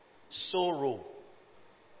 Sorrow.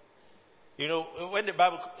 When the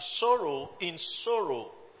Bible, sorrow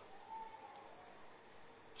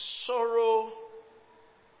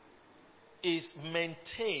is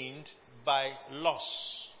maintained by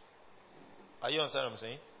loss. Are you understand what I'm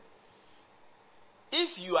saying?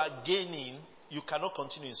 If you are gaining, you cannot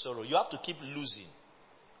continue in sorrow. You have to keep losing.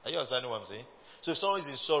 Are you understanding what I'm saying? So if someone is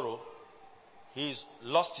in sorrow, he's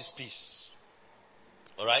lost his peace.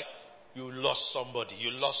 Alright? You lost somebody. You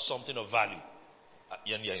lost something of value.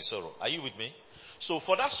 You're in sorrow. Are you with me? So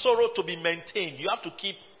for that sorrow to be maintained, you have to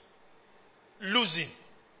keep losing.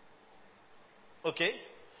 Okay?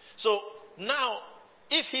 So now,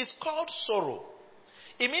 if he's called sorrow,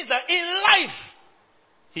 it means that in life,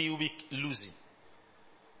 he will be losing.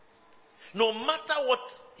 No matter what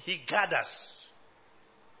he gathers,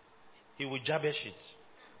 he will Jabez it.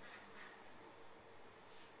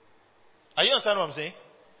 Are you understand what I'm saying?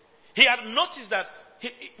 He had noticed that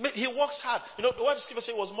he works hard. What the scripture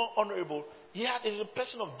said was more honorable. He is a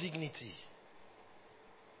person of dignity.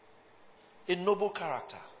 A noble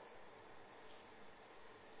character.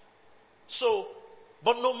 So,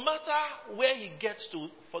 but no matter where he gets to,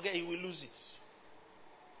 forget, he will lose it.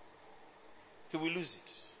 He will lose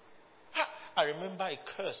it. I remember a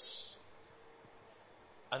curse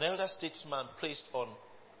an elder statesman placed on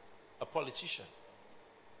a politician.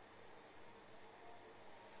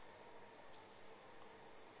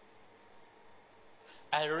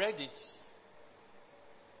 I read it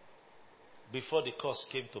before the curse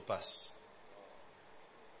came to pass.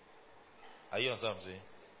 Are you understand what I'm saying?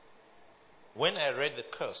 When I read the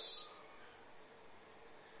curse,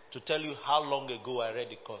 to tell you how long ago I read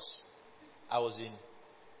the curse, I was in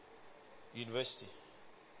university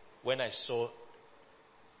when I saw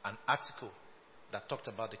an article that talked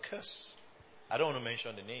about the curse. I don't want to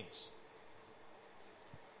mention the names.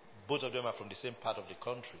 Both of them are from the same part of the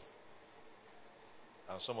country.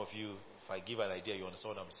 And some of you, if I give an idea, you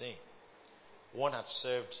understand what I'm saying. One had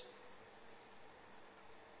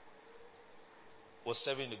was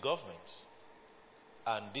serving the government.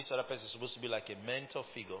 And this other person is supposed to be like a mentor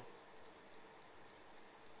figure.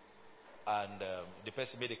 And the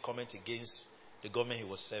person made a comment against the government he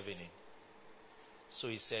was serving in. So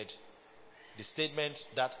he said, the statement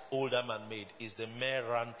that older man made is the mere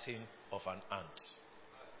ranting of an ant.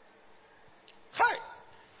 Hi!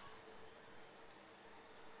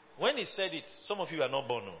 When he said it, some of you are not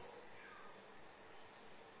born.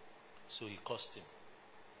 So he cursed him.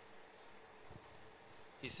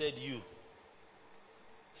 He said, you.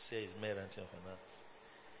 Says mere ranting of an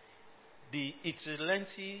ant. It's a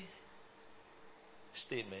lengthy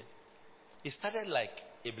statement. It started like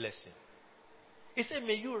a blessing. He said,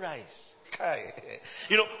 may you rise.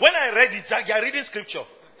 When I read it, I reading scripture.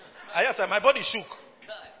 My body shook.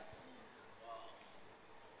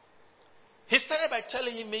 He started by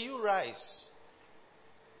telling him, may you rise.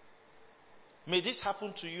 May this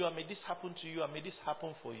happen to you, and may this happen to you, and may this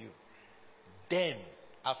happen for you. Then,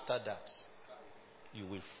 after that, you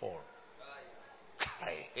will fall.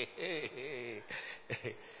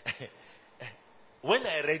 When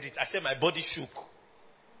I read it, I said my body shook.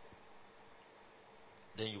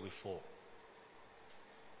 Then you will fall.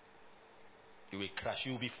 You will crash.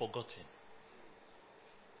 You will be forgotten.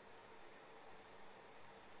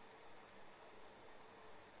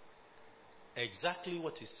 Exactly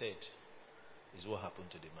what he said is what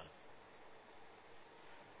happened to the man.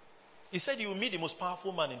 He said you will meet the most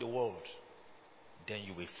powerful man in the world. Then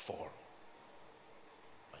you will fall.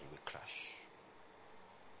 And you will crash.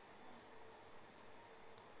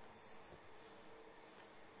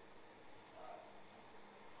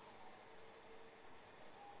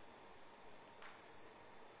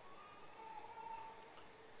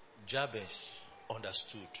 Jabez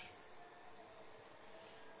understood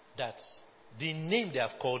that the name they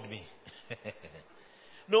have called me,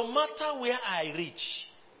 no matter where I reach,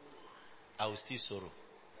 I will still sorrow.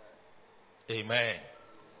 Amen.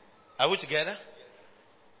 Are we together?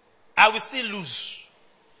 I will still lose.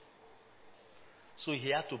 So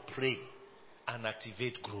he had to pray and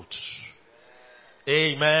activate growth.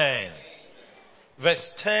 Amen. Verse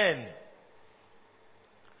 10.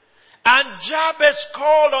 And Jabez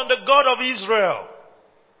called on the God of Israel,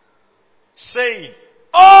 saying,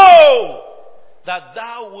 "Oh, that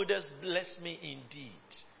thou wouldest bless me indeed."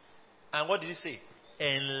 And what did he say?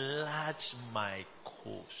 Enlarge my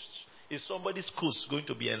coast. Is somebody's coast going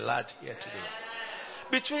to be enlarged here today?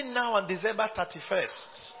 Between now and December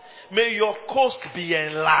 31st, may your coast be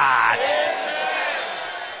enlarged.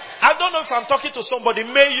 I don't know if I'm talking to somebody.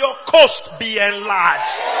 May your coast be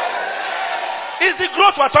enlarged. It's the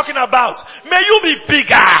growth we're talking about. May you be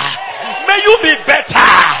bigger. May you be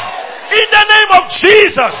better. In the name of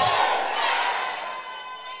Jesus.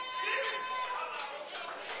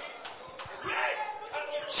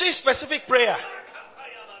 See specific prayer.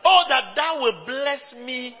 Oh, that thou will bless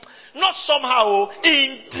me, not somehow,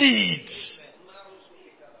 indeed.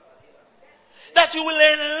 That you will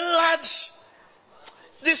enlarge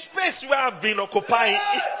the space where I've been occupying.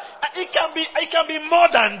 It can be more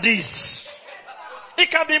than this. It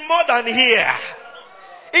can be more than here.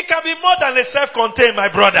 It can be more than a self-contained, my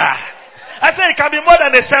brother. I say it can be more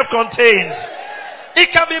than a self-contained. It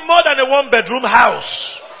can be more than a one-bedroom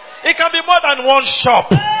house. It can be more than one shop.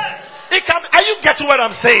 Are you getting what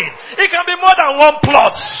I'm saying? It can be more than one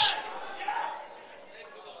plot.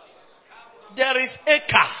 There is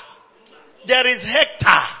acre. There is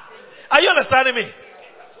hectare. Are you understanding me?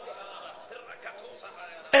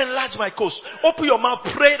 Enlarge my coast. Open your mouth.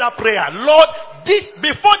 Pray that prayer. Lord,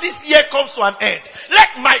 before this year comes to an end,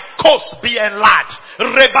 let my coast be enlarged.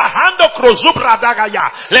 Rebahando crozubra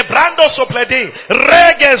dagaya. Lebrando soplede.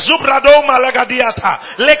 Rege zubrado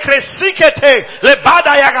malagadiata. Le cresikete. Le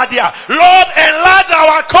badayagadia. Lord, enlarge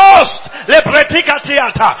our coast. Le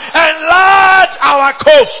bretikatiata. Enlarge our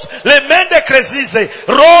coast. Le mende cresize.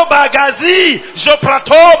 Roba gazi.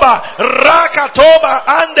 Zopratoba. Rakatoba.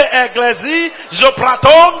 Ande eglesi.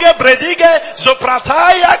 Zopratonge bredige.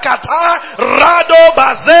 Zoprataya kata. Rado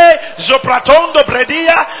baze, zopratondo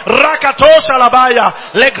bredia, rakatosha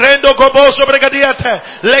labaya, legrendo goboso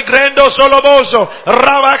bregadiate, legrendo soloboso,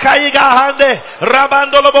 ravakaiga hande,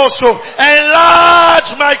 rabando loboso,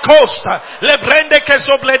 enlarge my coast, lebrende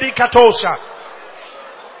keso bledi katosha,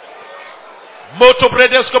 moto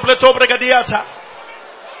bredesco pleto bregadiata,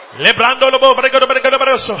 lebrando lobo bregado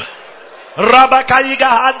bregadoso, rabakaiga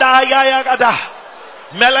handa ayagada,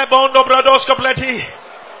 melebondo bradosco pleti,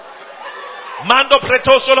 Mando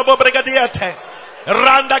pretoso lobo bregadiate.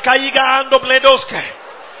 Randa kaiga ando bledoske.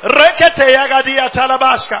 Rekete yagadia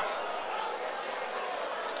talabaska.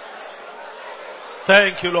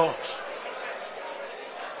 Thank you, Lord.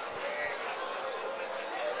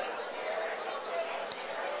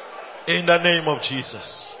 In the name of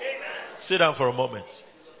Jesus. Sit down for a moment.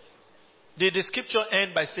 Did the scripture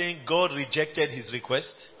end by saying God rejected his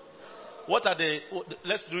request?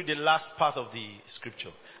 Let's read the last part of the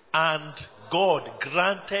scripture. And God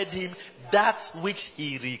granted him that which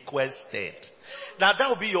he requested. Now that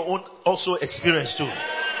will be your own also experience too.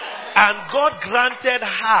 And God granted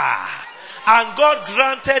her. And God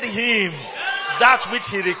granted him that which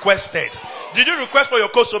he requested. Did you request for your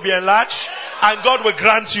coast to be enlarged? And God will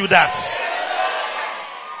grant you that.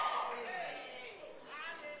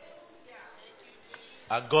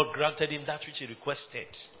 And God granted him that which he requested.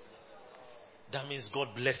 That means God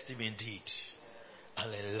blessed him indeed.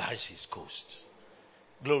 And enlarge his coast.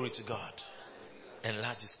 Glory to God.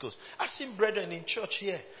 Enlarge his coast. I've seen brethren in church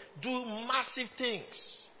here do massive things.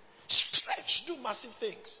 Stretch, do massive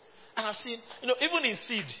things. And I've seen, even in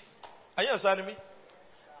seed. Are you understanding me?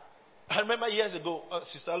 I remember years ago,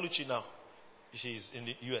 Sister Luchi now. She's in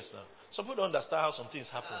the US now. Some people don't understand how some things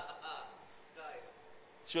happen.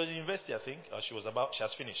 She was in university, I think. Or she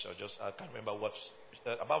has finished. I can't remember what.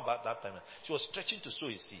 About that time. She was stretching to sow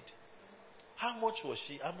a seed. How much was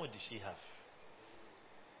she? How much did she have?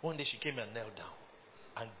 One day she came and knelt down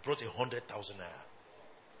and brought 100,000 naira.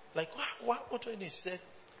 Like, what when he said,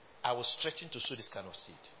 I was stretching to sow this kind of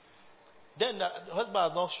seed. Then the husband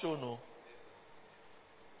had not shown no.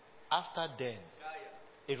 After then,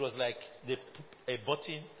 it was like a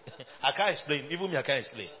button. I can't explain. Even me, I can't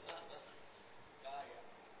explain.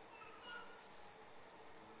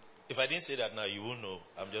 If I didn't say that now, you won't know.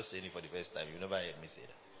 I'm just saying it for the first time. You never heard me say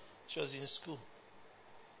that. She was in school.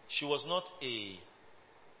 She was not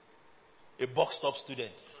a box top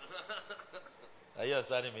student. Are you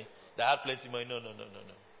understanding me? That had plenty money.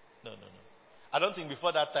 No. I don't think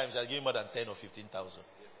before that time she had given more than 10 or 15,000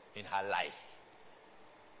 in her life.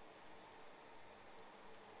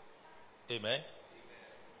 Amen.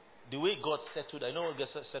 The way God settled, I know God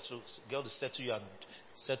will settle you and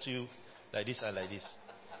settle you like this and like this.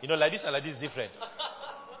 You know, like this and like this is different.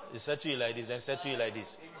 He settle you like this and settle you like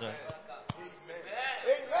this. No.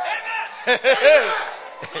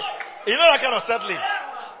 You know that kind of settling?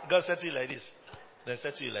 God settle you like this, then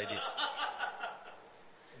settle you like this.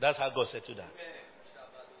 That's how God settled that.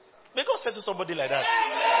 May God settle somebody like that.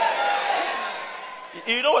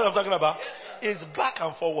 You know what I'm talking about? It's back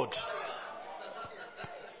and forward.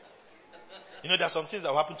 You know, there are some things that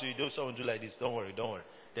will happen to you. Someone do like this. Don't worry.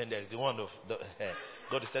 Then there's the one of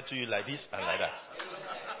God is said to you like this and like that.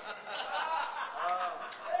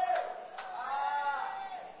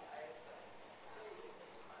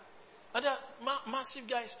 And there are massive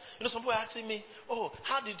guys. You know, some people are asking me, "Oh,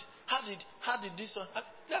 how did this one?"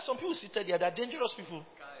 There are some people seated there. They are dangerous people.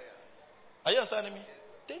 Are you understanding me?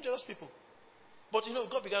 Dangerous people. But you know,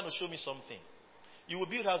 God began to show me something. You will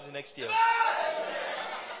build house the next year.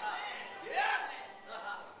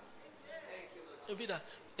 You'll be that.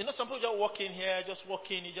 You know, some people just walk in here,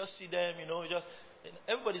 you just see them,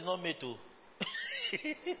 everybody's not made to.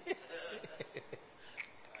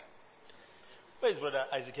 Where is Brother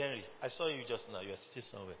Isaac Henry? I saw you just now. You are sitting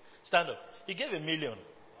somewhere. Stand up. He gave $1 million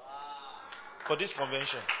for this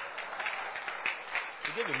convention.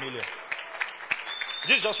 He gave $1 million.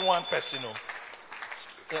 This is just one person,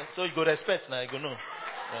 So you go respect now. You go no.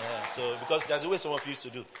 So because there's a way some of you used to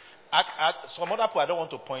do. Some other people, I don't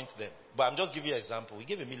want to point them, but I'm just giving you an example. He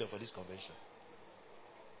gave $1 million for this convention.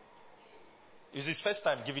 It was his first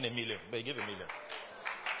time giving $1 million, but he gave $1 million.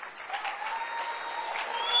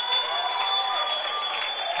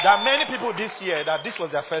 There are many people this year that this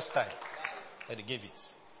was their first time and they gave it.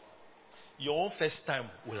 Your own first time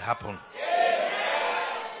will happen.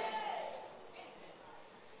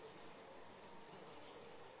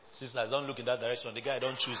 Sisters, don't look in that direction. The guy I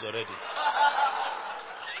don't choose already.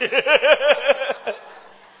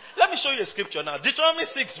 Let me show you a scripture now. Deuteronomy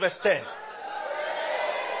 6 verse 10.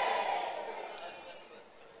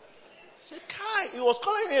 Say, Kai, he was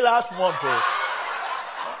calling me last month.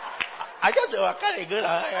 I just were kind of good.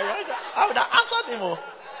 I would have answered him.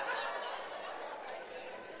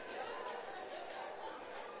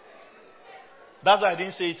 That's why I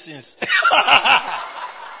didn't say it since.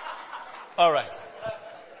 All right.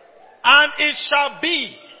 And it shall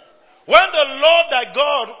be when the Lord thy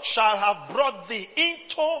God shall have brought thee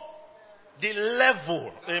into the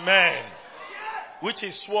level, amen, which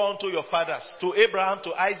he swore unto your fathers, to Abraham,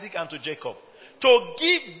 to Isaac, and to Jacob, to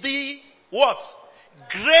give thee what?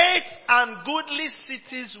 Great and goodly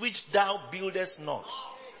cities which thou buildest not.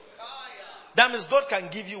 That means God can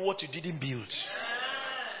give you what you didn't build.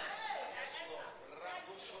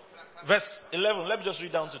 Verse 11, let me just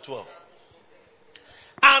read down to 12.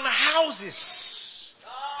 And houses.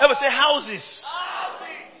 Ever say houses?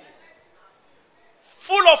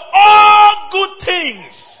 Full of all good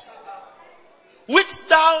things, which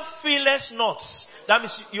thou fillest not. That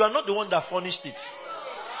means you are not the one that furnished it.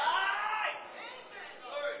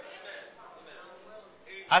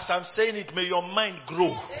 As I'm saying it, may your mind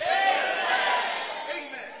grow.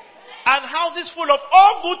 And houses full of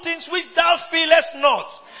all good things which thou fillest not,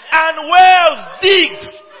 and wells digged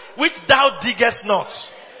which thou diggest not,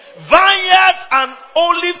 vineyards and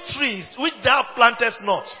olive trees which thou plantest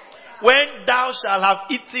not, when thou shalt have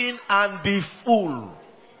eaten and be full.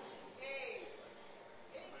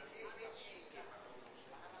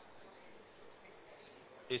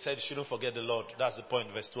 He said you shouldn't forget the Lord. That's the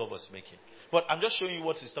point verse 12 was making. But I'm just showing you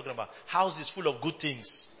what he's talking about. Houses full of good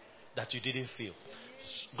things that you didn't feel.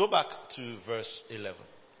 Go back to verse 11.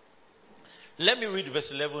 Let me read verse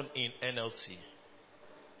 11 in NLT.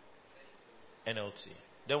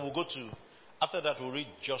 Then we'll go to, after that we'll read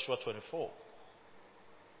Joshua 24.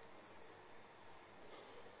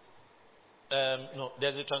 No,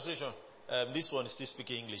 there's a translation. This one is still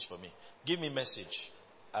speaking English for me. Give me message.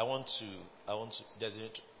 I want to, there's a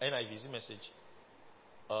NIV, is it message?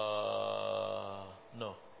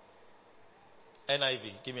 No.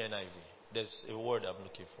 NIV, give me NIV. There's a word I'm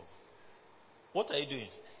looking for. What are you doing?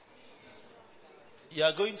 You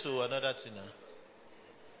are going to another thing now.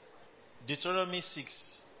 Deuteronomy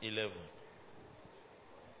 6:11.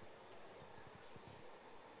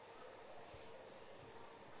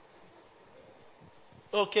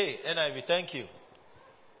 Okay, NIV, thank you.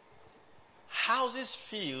 Houses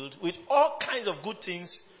filled with all kinds of good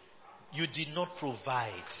things you did not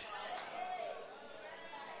provide.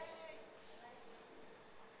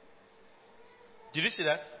 Did you see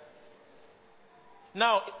that?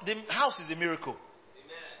 Now, the house is a miracle.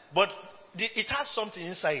 But it has something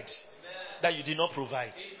inside that you did not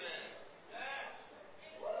provide.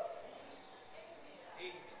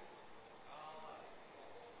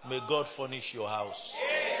 May God furnish your house.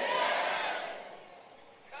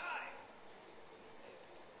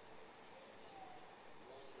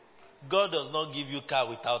 God does not give you car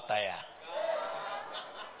without tire.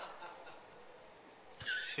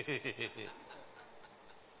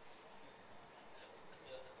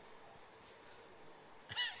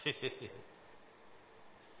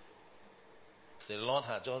 The Lord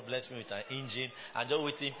has just blessed me with an engine. I'm just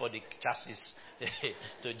waiting for the chassis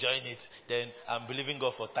to join it. Then I'm believing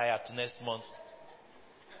God for tire to next month.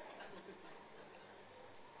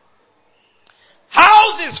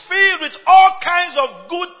 House is filled with all kinds of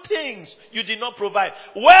good things you did not provide.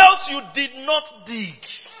 Wealth you did not dig.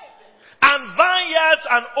 And vineyards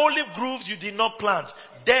and olive groves you did not plant.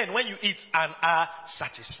 Then when you eat and are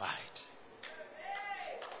satisfied.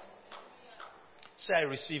 Say, I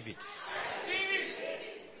receive it.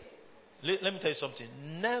 Let me tell you something.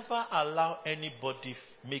 Never allow anybody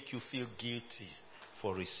make you feel guilty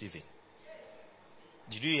for receiving.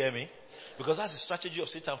 Did you hear me? Because that's the strategy of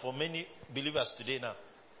Satan for many believers today now.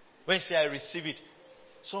 When you say, I receive it,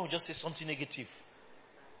 someone will just say something negative.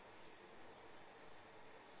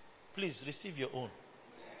 Please, receive your own.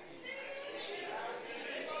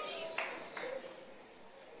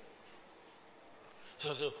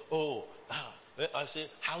 So, I say,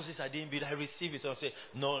 houses I didn't build, I receive it. So I say,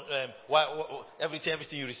 no, everything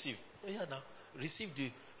you receive. Oh, yeah, now,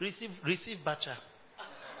 receive bacha.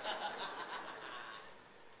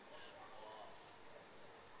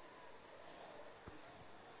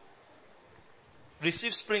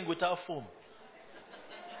 Receive spring without foam.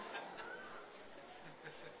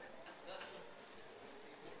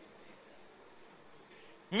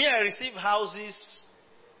 Me, I receive houses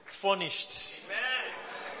furnished.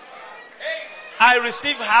 I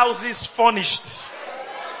receive houses furnished.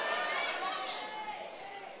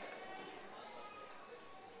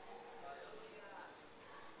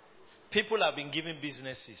 People have been given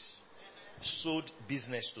businesses, sold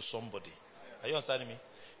business to somebody. Are you understanding me?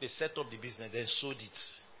 They set up the business, then sold it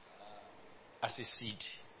as a seed.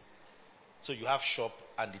 So you have shop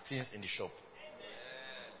and the things in the shop.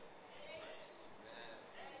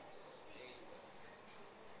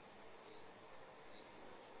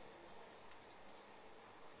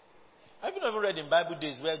 Have you ever read in Bible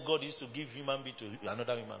days where God used to give human being to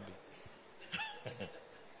another human being?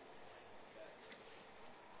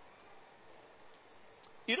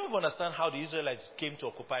 You don't understand how the Israelites came to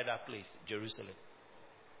occupy that place, Jerusalem.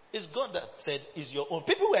 It's God that said, it's your own.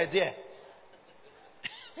 People were there.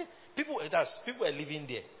 People were living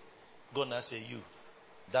there. God now said, you,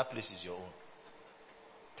 that place is your own.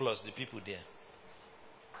 Plus the people there.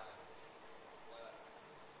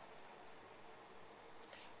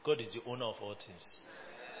 God is the owner of all things.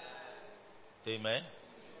 Amen.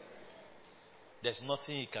 There's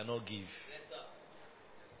nothing He cannot give.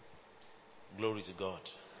 Glory to God.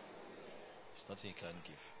 There's nothing He can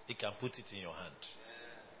give. He can put it in your hand.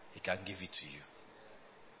 He can give it to you.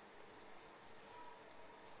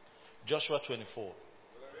 Joshua 24.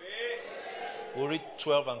 We'll read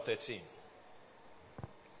 12 and 13.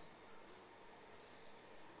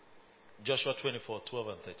 Joshua 24, 12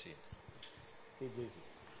 and 13.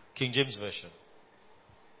 King James Version.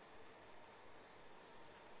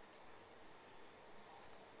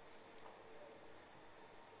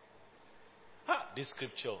 This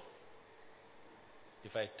scripture.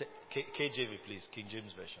 If I KJV, please, King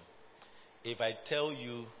James Version. If I tell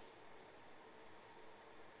you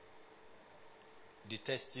the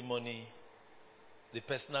testimony, the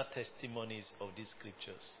personal testimonies of these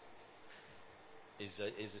scriptures, is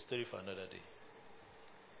a story for another day.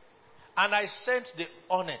 And I sent the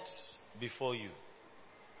hornets before you,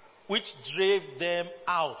 which drave them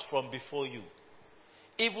out from before you.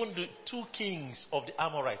 Even the 2 kings of the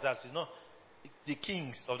Amorites, that is not the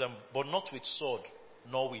kings of them, but not with sword,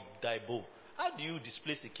 nor with thy bow. How do you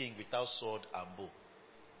displace a king without sword and bow?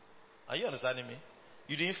 Are you understanding me?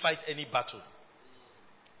 You didn't fight any battle.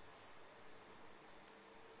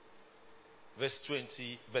 Verse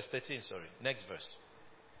 13, next verse.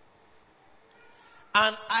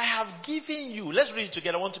 And I have given you, let's read it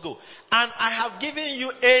together, I want to go. And I have given you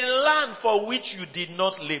a land for which you did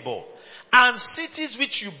not labor, and cities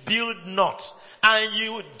which you build not, and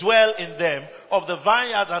you dwell in them, of the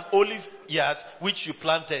vineyards and olive yards which you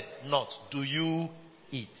planted not. Do you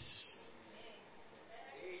eat?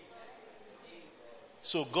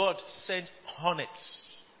 So God sent hornets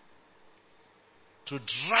to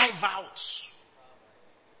drive out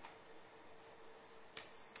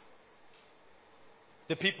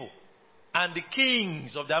the people and the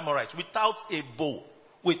kings of the Amorites without a bow,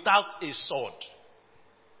 without a sword.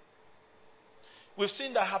 We've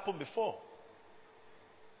seen that happen before,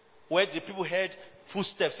 where the people heard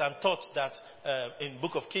footsteps and thought that in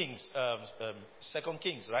Book of Kings, 2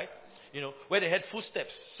 Kings, right? Where they heard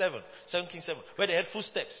footsteps, 2 Kings 7, where they heard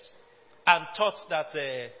footsteps and thought that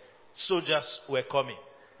soldiers were coming.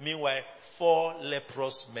 Meanwhile, 4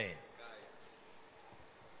 leprous men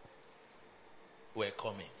were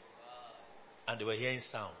coming. And they were hearing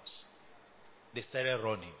sounds. They started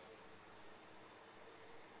running.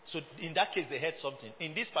 So in that case, they heard something.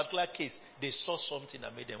 In this particular case, they saw something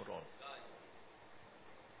that made them run.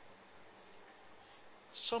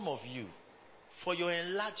 Some of you, for your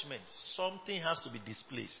enlargement, something has to be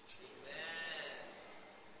displaced.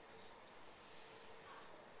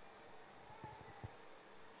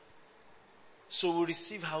 So we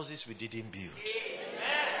receive houses we didn't build.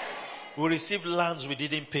 We receive lands we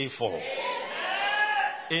didn't pay for.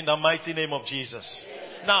 In the mighty name of Jesus.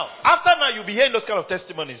 Now, after now, you'll be hearing those kind of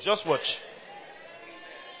testimonies. Just watch.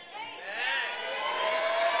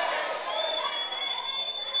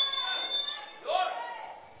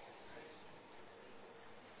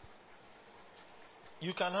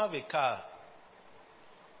 You can have a car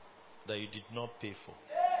that you did not pay for.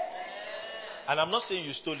 And I'm not saying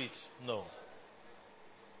you stole it. No.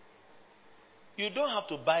 You don't have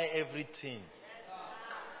to buy everything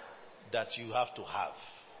that you have to have.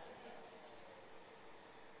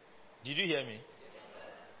 Did you hear me?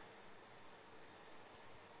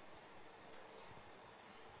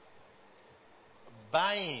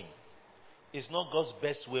 Buying is not God's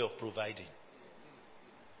best way of providing.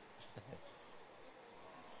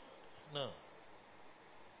 No.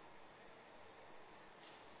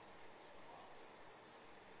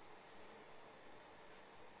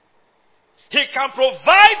 He can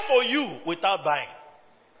provide for you without buying.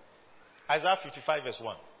 Isaiah 55 verse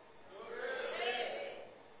 1.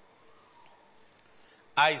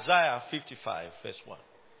 Isaiah 55 verse 1.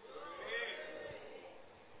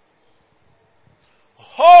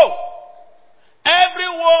 Ho!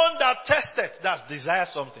 Everyone that testeth, that desires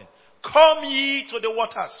something, come ye to the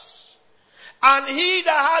waters. And he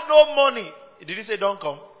that had no money, did he say don't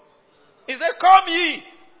come? He said come ye,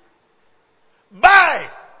 buy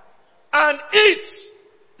and eat.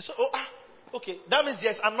 So, okay, that means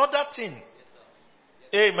there's another thing.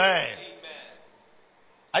 Yes, amen.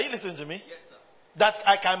 Are you listening to me? Yes, sir. That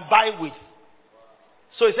I can buy with.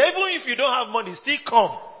 So it's even if you don't have money, still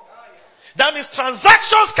come. That means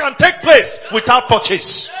transactions can take place without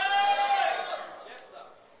purchase.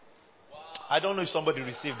 I don't know if somebody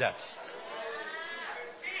received that.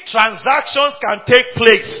 Transactions can take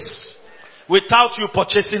place without you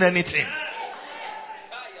purchasing anything.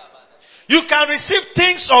 You can receive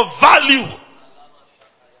things of value.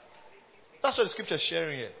 That's what the scripture is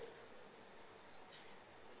sharing here.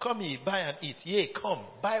 Come ye, buy and eat. Yea, come,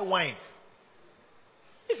 buy wine.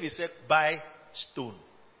 If he said buy stone,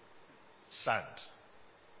 sand,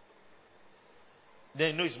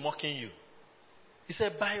 then you know he's mocking you. He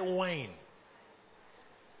said buy wine.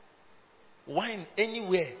 Wine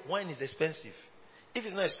anywhere. Wine is expensive. If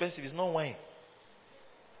it's not expensive, it's not wine.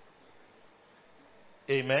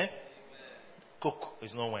 Amen. Coke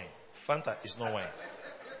is not wine. Fanta is not wine.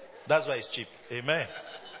 That's why it's cheap. Amen.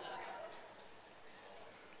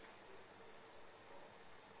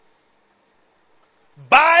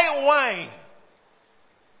 Buy wine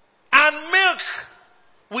and milk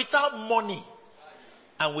without money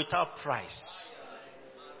and without price.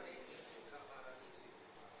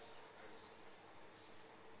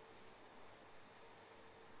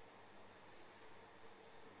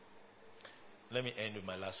 Let me end with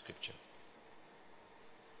my last scripture.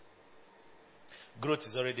 Growth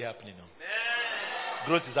is already happening now.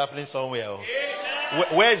 Growth is happening somewhere.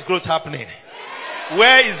 Where is growth happening?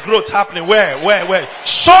 Where is growth happening? Where?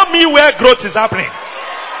 Show me where growth is happening.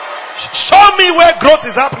 Show me where growth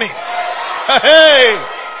is happening. Hey.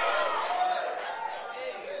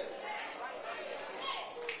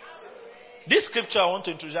 This scripture I want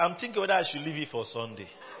to introduce, I'm thinking whether I should leave it for Sunday.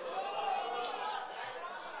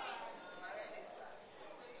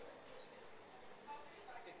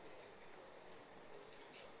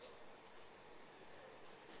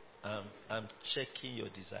 I'm checking your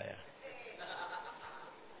desire.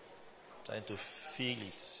 Trying to feel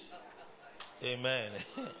it. Amen.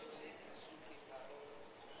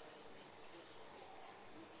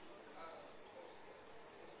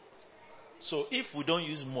 So if we don't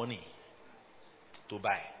use money to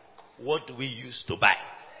buy, what do we use to buy?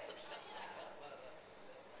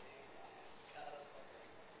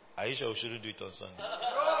 Are you sure we shouldn't do it on Sunday?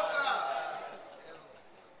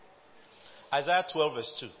 Isaiah 12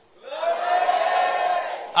 verse 2.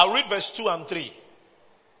 I'll read verse 2 and 3.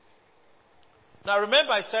 Now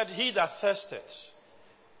remember I said, he that thirsteth.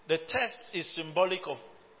 The thirst is symbolic of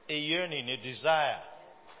a yearning, a desire.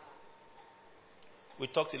 We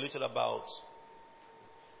talked a little about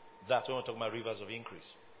that when we talk about rivers of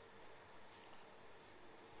increase.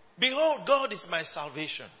 Behold, God is my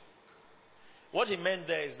salvation. What he meant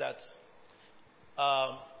there is that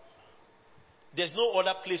there's no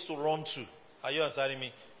other place to run to. Are you understanding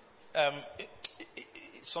me?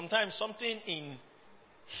 Sometimes something in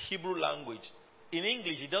Hebrew language, in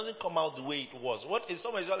English, it doesn't come out the way it was. What is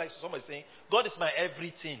somebody saying, God is my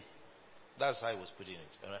everything. That's how I was putting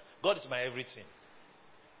it. Right? God is my everything.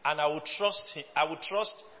 And I will trust him. I will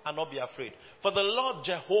trust and not be afraid. For the Lord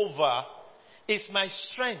Jehovah is my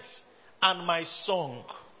strength and my song.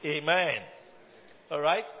 Amen.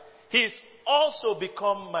 Alright? He's also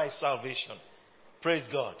become my salvation. Praise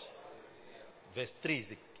God. Verse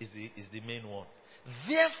 3 is the main one.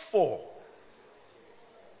 Therefore,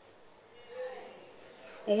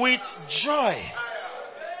 with joy.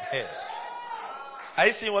 Are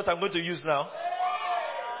you seeing what I'm going to use now?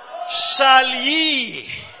 Shall ye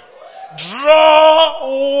draw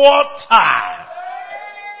water.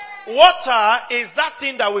 Water is that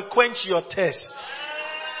thing that will quench your thirst.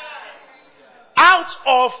 Out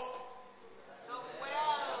of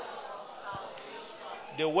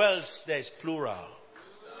the wells, there is plural.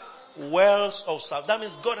 Wells of salvation. That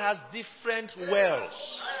means God has different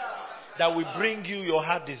wells that will bring you your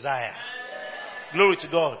heart desire. Glory to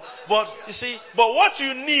God. But you see, but what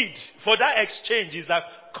you need for that exchange is that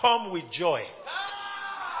come with joy.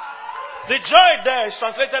 The joy there is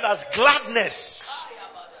translated as gladness.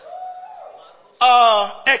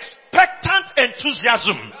 Expectant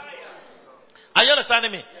enthusiasm. Are you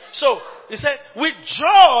understanding me? So, he said, with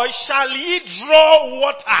joy shall ye draw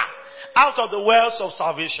water out of the wells of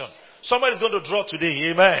salvation. Somebody's going to draw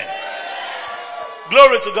today. Amen.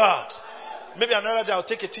 Glory to God. Maybe another day I'll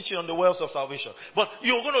take a teaching on the wells of salvation. But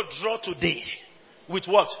you're going to draw today. With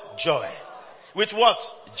what? Joy. With what?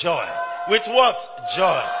 Joy. With what?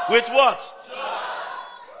 Joy. With what? Joy.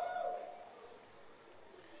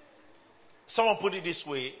 Someone put it this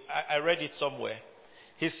way. I read it somewhere.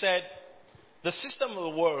 He said, the system of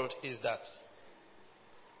the world is that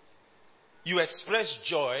you express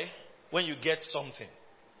joy when you get something.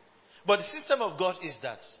 But the system of God is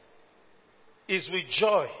that is with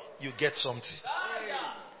joy you get something.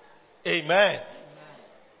 Amen.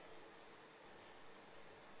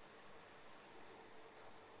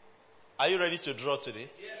 Are you ready to draw today?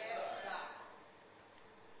 Yes.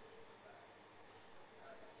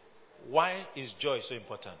 Why is joy so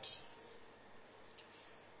important?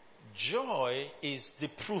 Joy is the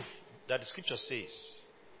proof that the scripture says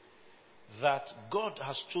that God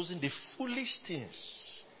has chosen the foolish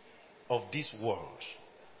things of this world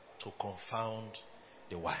to confound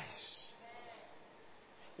the wise.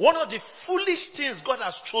 One of the foolish things God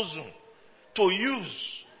has chosen to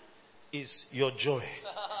use is your joy.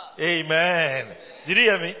 Amen. Did you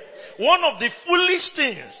hear me? One of the foolish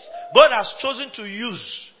things God has chosen to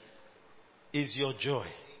use is your joy.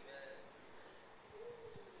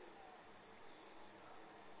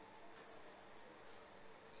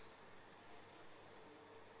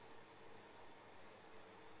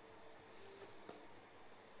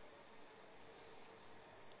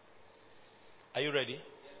 Are you ready?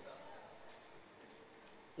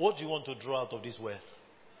 What do you want to draw out of this well?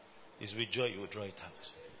 Is with joy you will draw it out.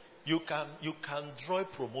 You can draw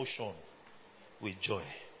promotion with joy.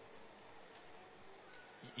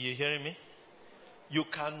 You hearing me? You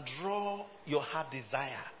can draw your heart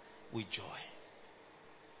desire with joy.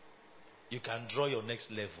 You can draw your next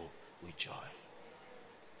level with joy.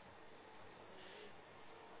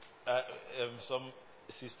 Some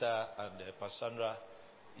sister and Pastor Sandra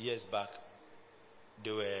years back,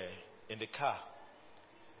 they were in the car,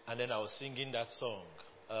 and then I was singing that song.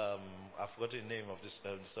 I forgot the name of this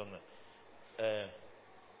song.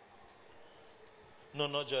 No,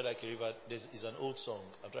 not Joy Like a River. It's an old song.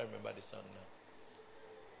 I'm trying to remember the song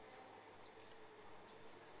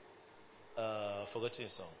now. Forgotten the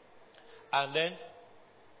song. And then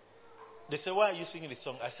they said, "Why are you singing the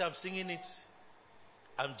song?" I said, "I'm singing it.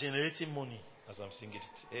 I'm generating money as I'm singing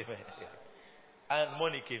it." Amen. And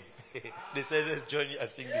money came. They said, "Let's join you and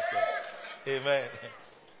sing this song." Amen.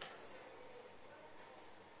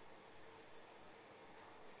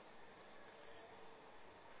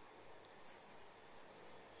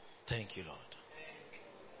 Thank you, Lord.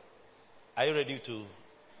 Are you ready to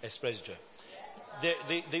express joy?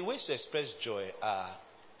 The ways to express joy are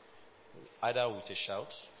either with a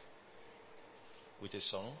shout, with a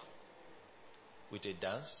song, with a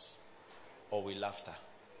dance or with laughter.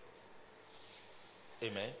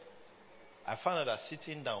 Amen. I found out that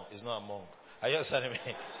sitting down is not among. Are you understanding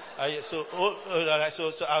me? So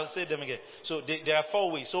I'll say them again. So there are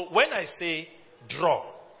 4 ways. So when I say draw,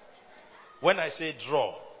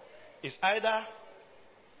 it's either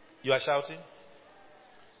you are shouting,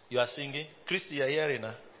 you are singing. Christy, you are hearing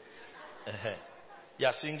now. You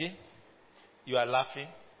are singing, you are laughing,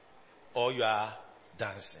 or you are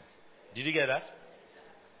dancing. Did you get that?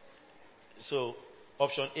 So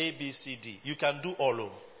option A, B, C, D. You can do all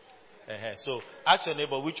of. So ask your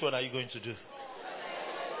neighbor, which one are you going to do?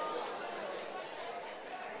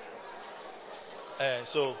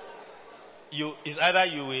 So it's either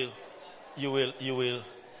you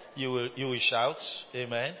will shout,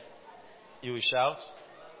 amen. You will shout,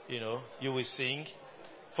 you will sing.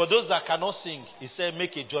 For those that cannot sing, he said,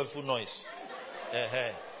 make a joyful noise.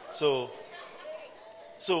 So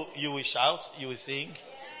you will shout, you will sing,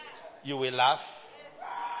 you will laugh,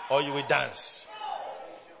 or you will dance.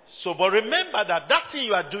 So, but remember that thing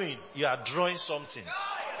you are doing, you are drawing something.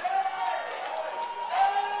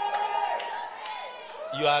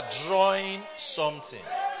 You are drawing something.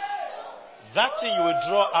 That thing you will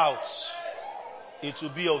draw out, it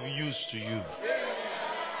will be of use to you.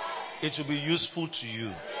 It will be useful to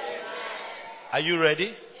you. Are you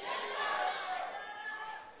ready?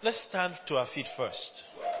 Let's stand to our feet first.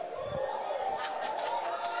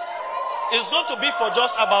 It's going to be for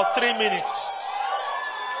just about 3 minutes.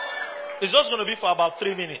 It's just going to be for about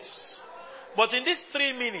 3 minutes. But in these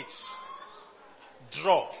 3 minutes,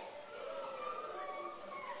 draw.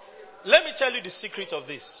 Let me tell you the secret of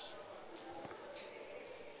this.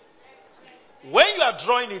 When you are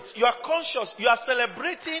drawing it, you are conscious, you are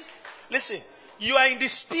celebrating. Listen, you are in the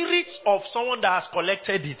spirit of someone that has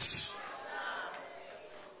collected it.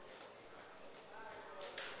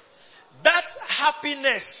 That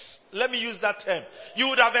happiness, let me use that term, you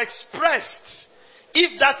would have expressed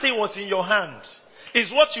if that thing was in your hand,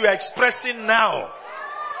 is what you are expressing now.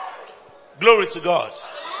 Glory to God.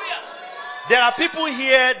 There are people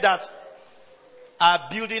here that are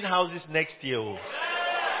building houses next year.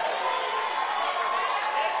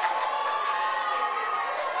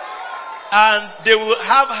 And they will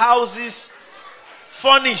have houses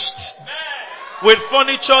furnished with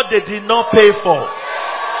furniture they did not pay for.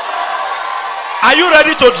 Are you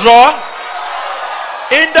ready to draw?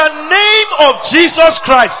 In the name of Jesus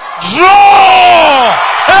Christ, draw!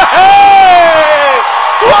 Hey, hey!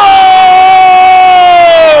 Whoa!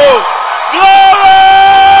 Glory!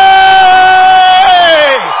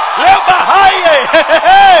 Lebahaye! Hey,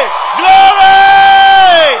 hey!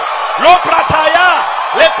 Glory! Loprataya!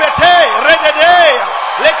 Lepete! Rededea!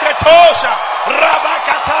 Lekretosha!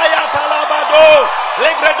 Rabakataya talabado!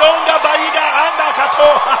 Legredonga baiga anda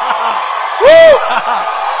kato! Woo!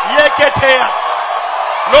 Yeketea!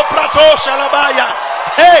 Lo prato shalabaya.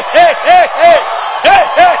 Hey, hey, hey, hey. Hey,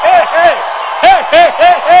 hey, hey, hey. Hey, hey,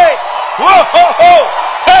 hey, hey. Whoa, ho, ho.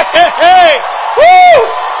 Hey, hey, hey. Woo.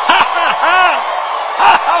 Ha, ha, ha.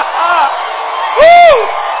 Ha, ha, ha. Woo.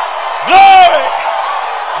 Glory.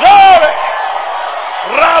 Glory.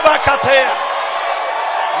 Rabakatea.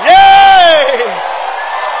 Yay.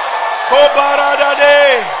 Kobaradade.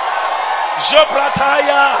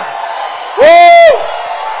 Joprataya. Woo.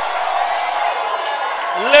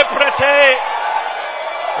 Leprete,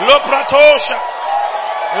 Lopratosha,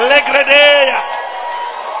 Legredea,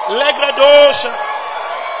 Legredosha,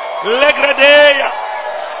 Legredea,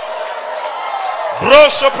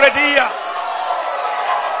 Brosopredia.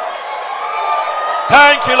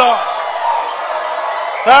 Thank you, Lord.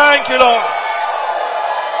 Thank you, Lord.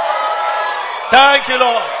 Thank you,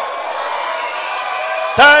 Lord.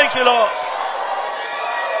 Thank you, Lord.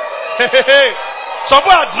 Hey, hey, hey. Some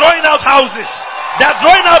people are drawing out houses. They are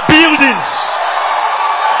drawing out buildings.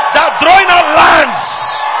 They are drawing out lands.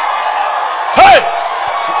 Hey,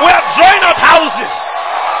 we are drawing out houses.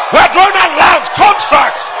 We are drawing out lands,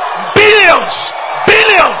 contracts, billions,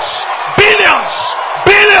 billions, billions,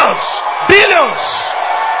 billions, billions.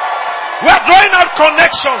 We are drawing out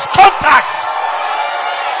connections, contacts,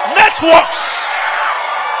 networks,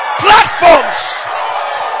 platforms,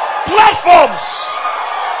 platforms.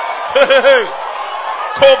 Hey, hey, hey.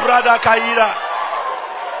 Cobra da Kaira.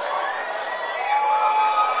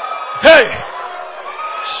 Hey,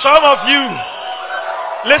 some of you,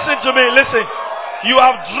 listen to me, listen. You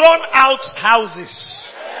have drawn out houses.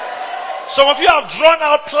 Some of you have drawn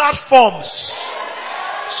out platforms.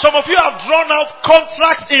 Some of you have drawn out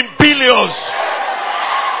contracts in billions.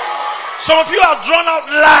 Some of you have drawn out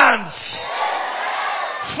lands,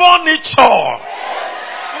 furniture,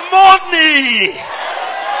 money.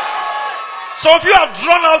 Some of you have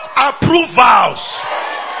drawn out approved vows.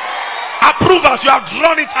 Approved vows, you have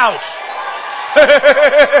drawn it out.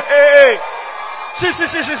 See.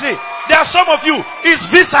 There are some of you, it's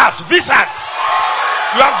visas. You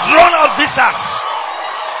have drawn out visas.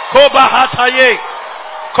 Kobahataye.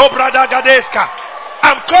 Kobradagadeska.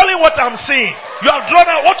 I'm calling what I'm seeing. You have drawn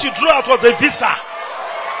out, what you drew out was a visa.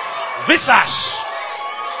 Visas.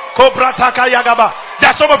 Kobrataka Yagaba. There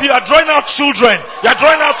are some of you are drawing out children. You are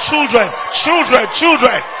drawing out children.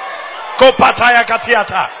 Kopataya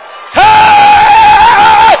Katiata.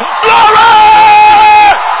 Hey! Glory!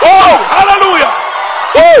 Oh, hallelujah!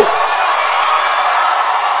 Oh!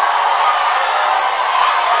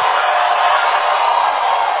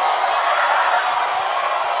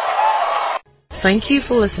 Thank you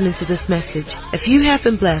for listening to this message. If you have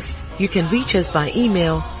been blessed, you can reach us by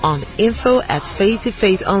email on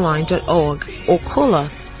info@faith2faithonline.org or call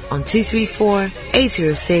us on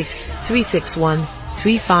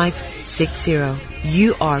 234-806-361-3560.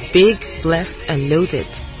 You are big, blessed, and loaded.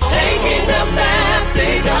 Taking the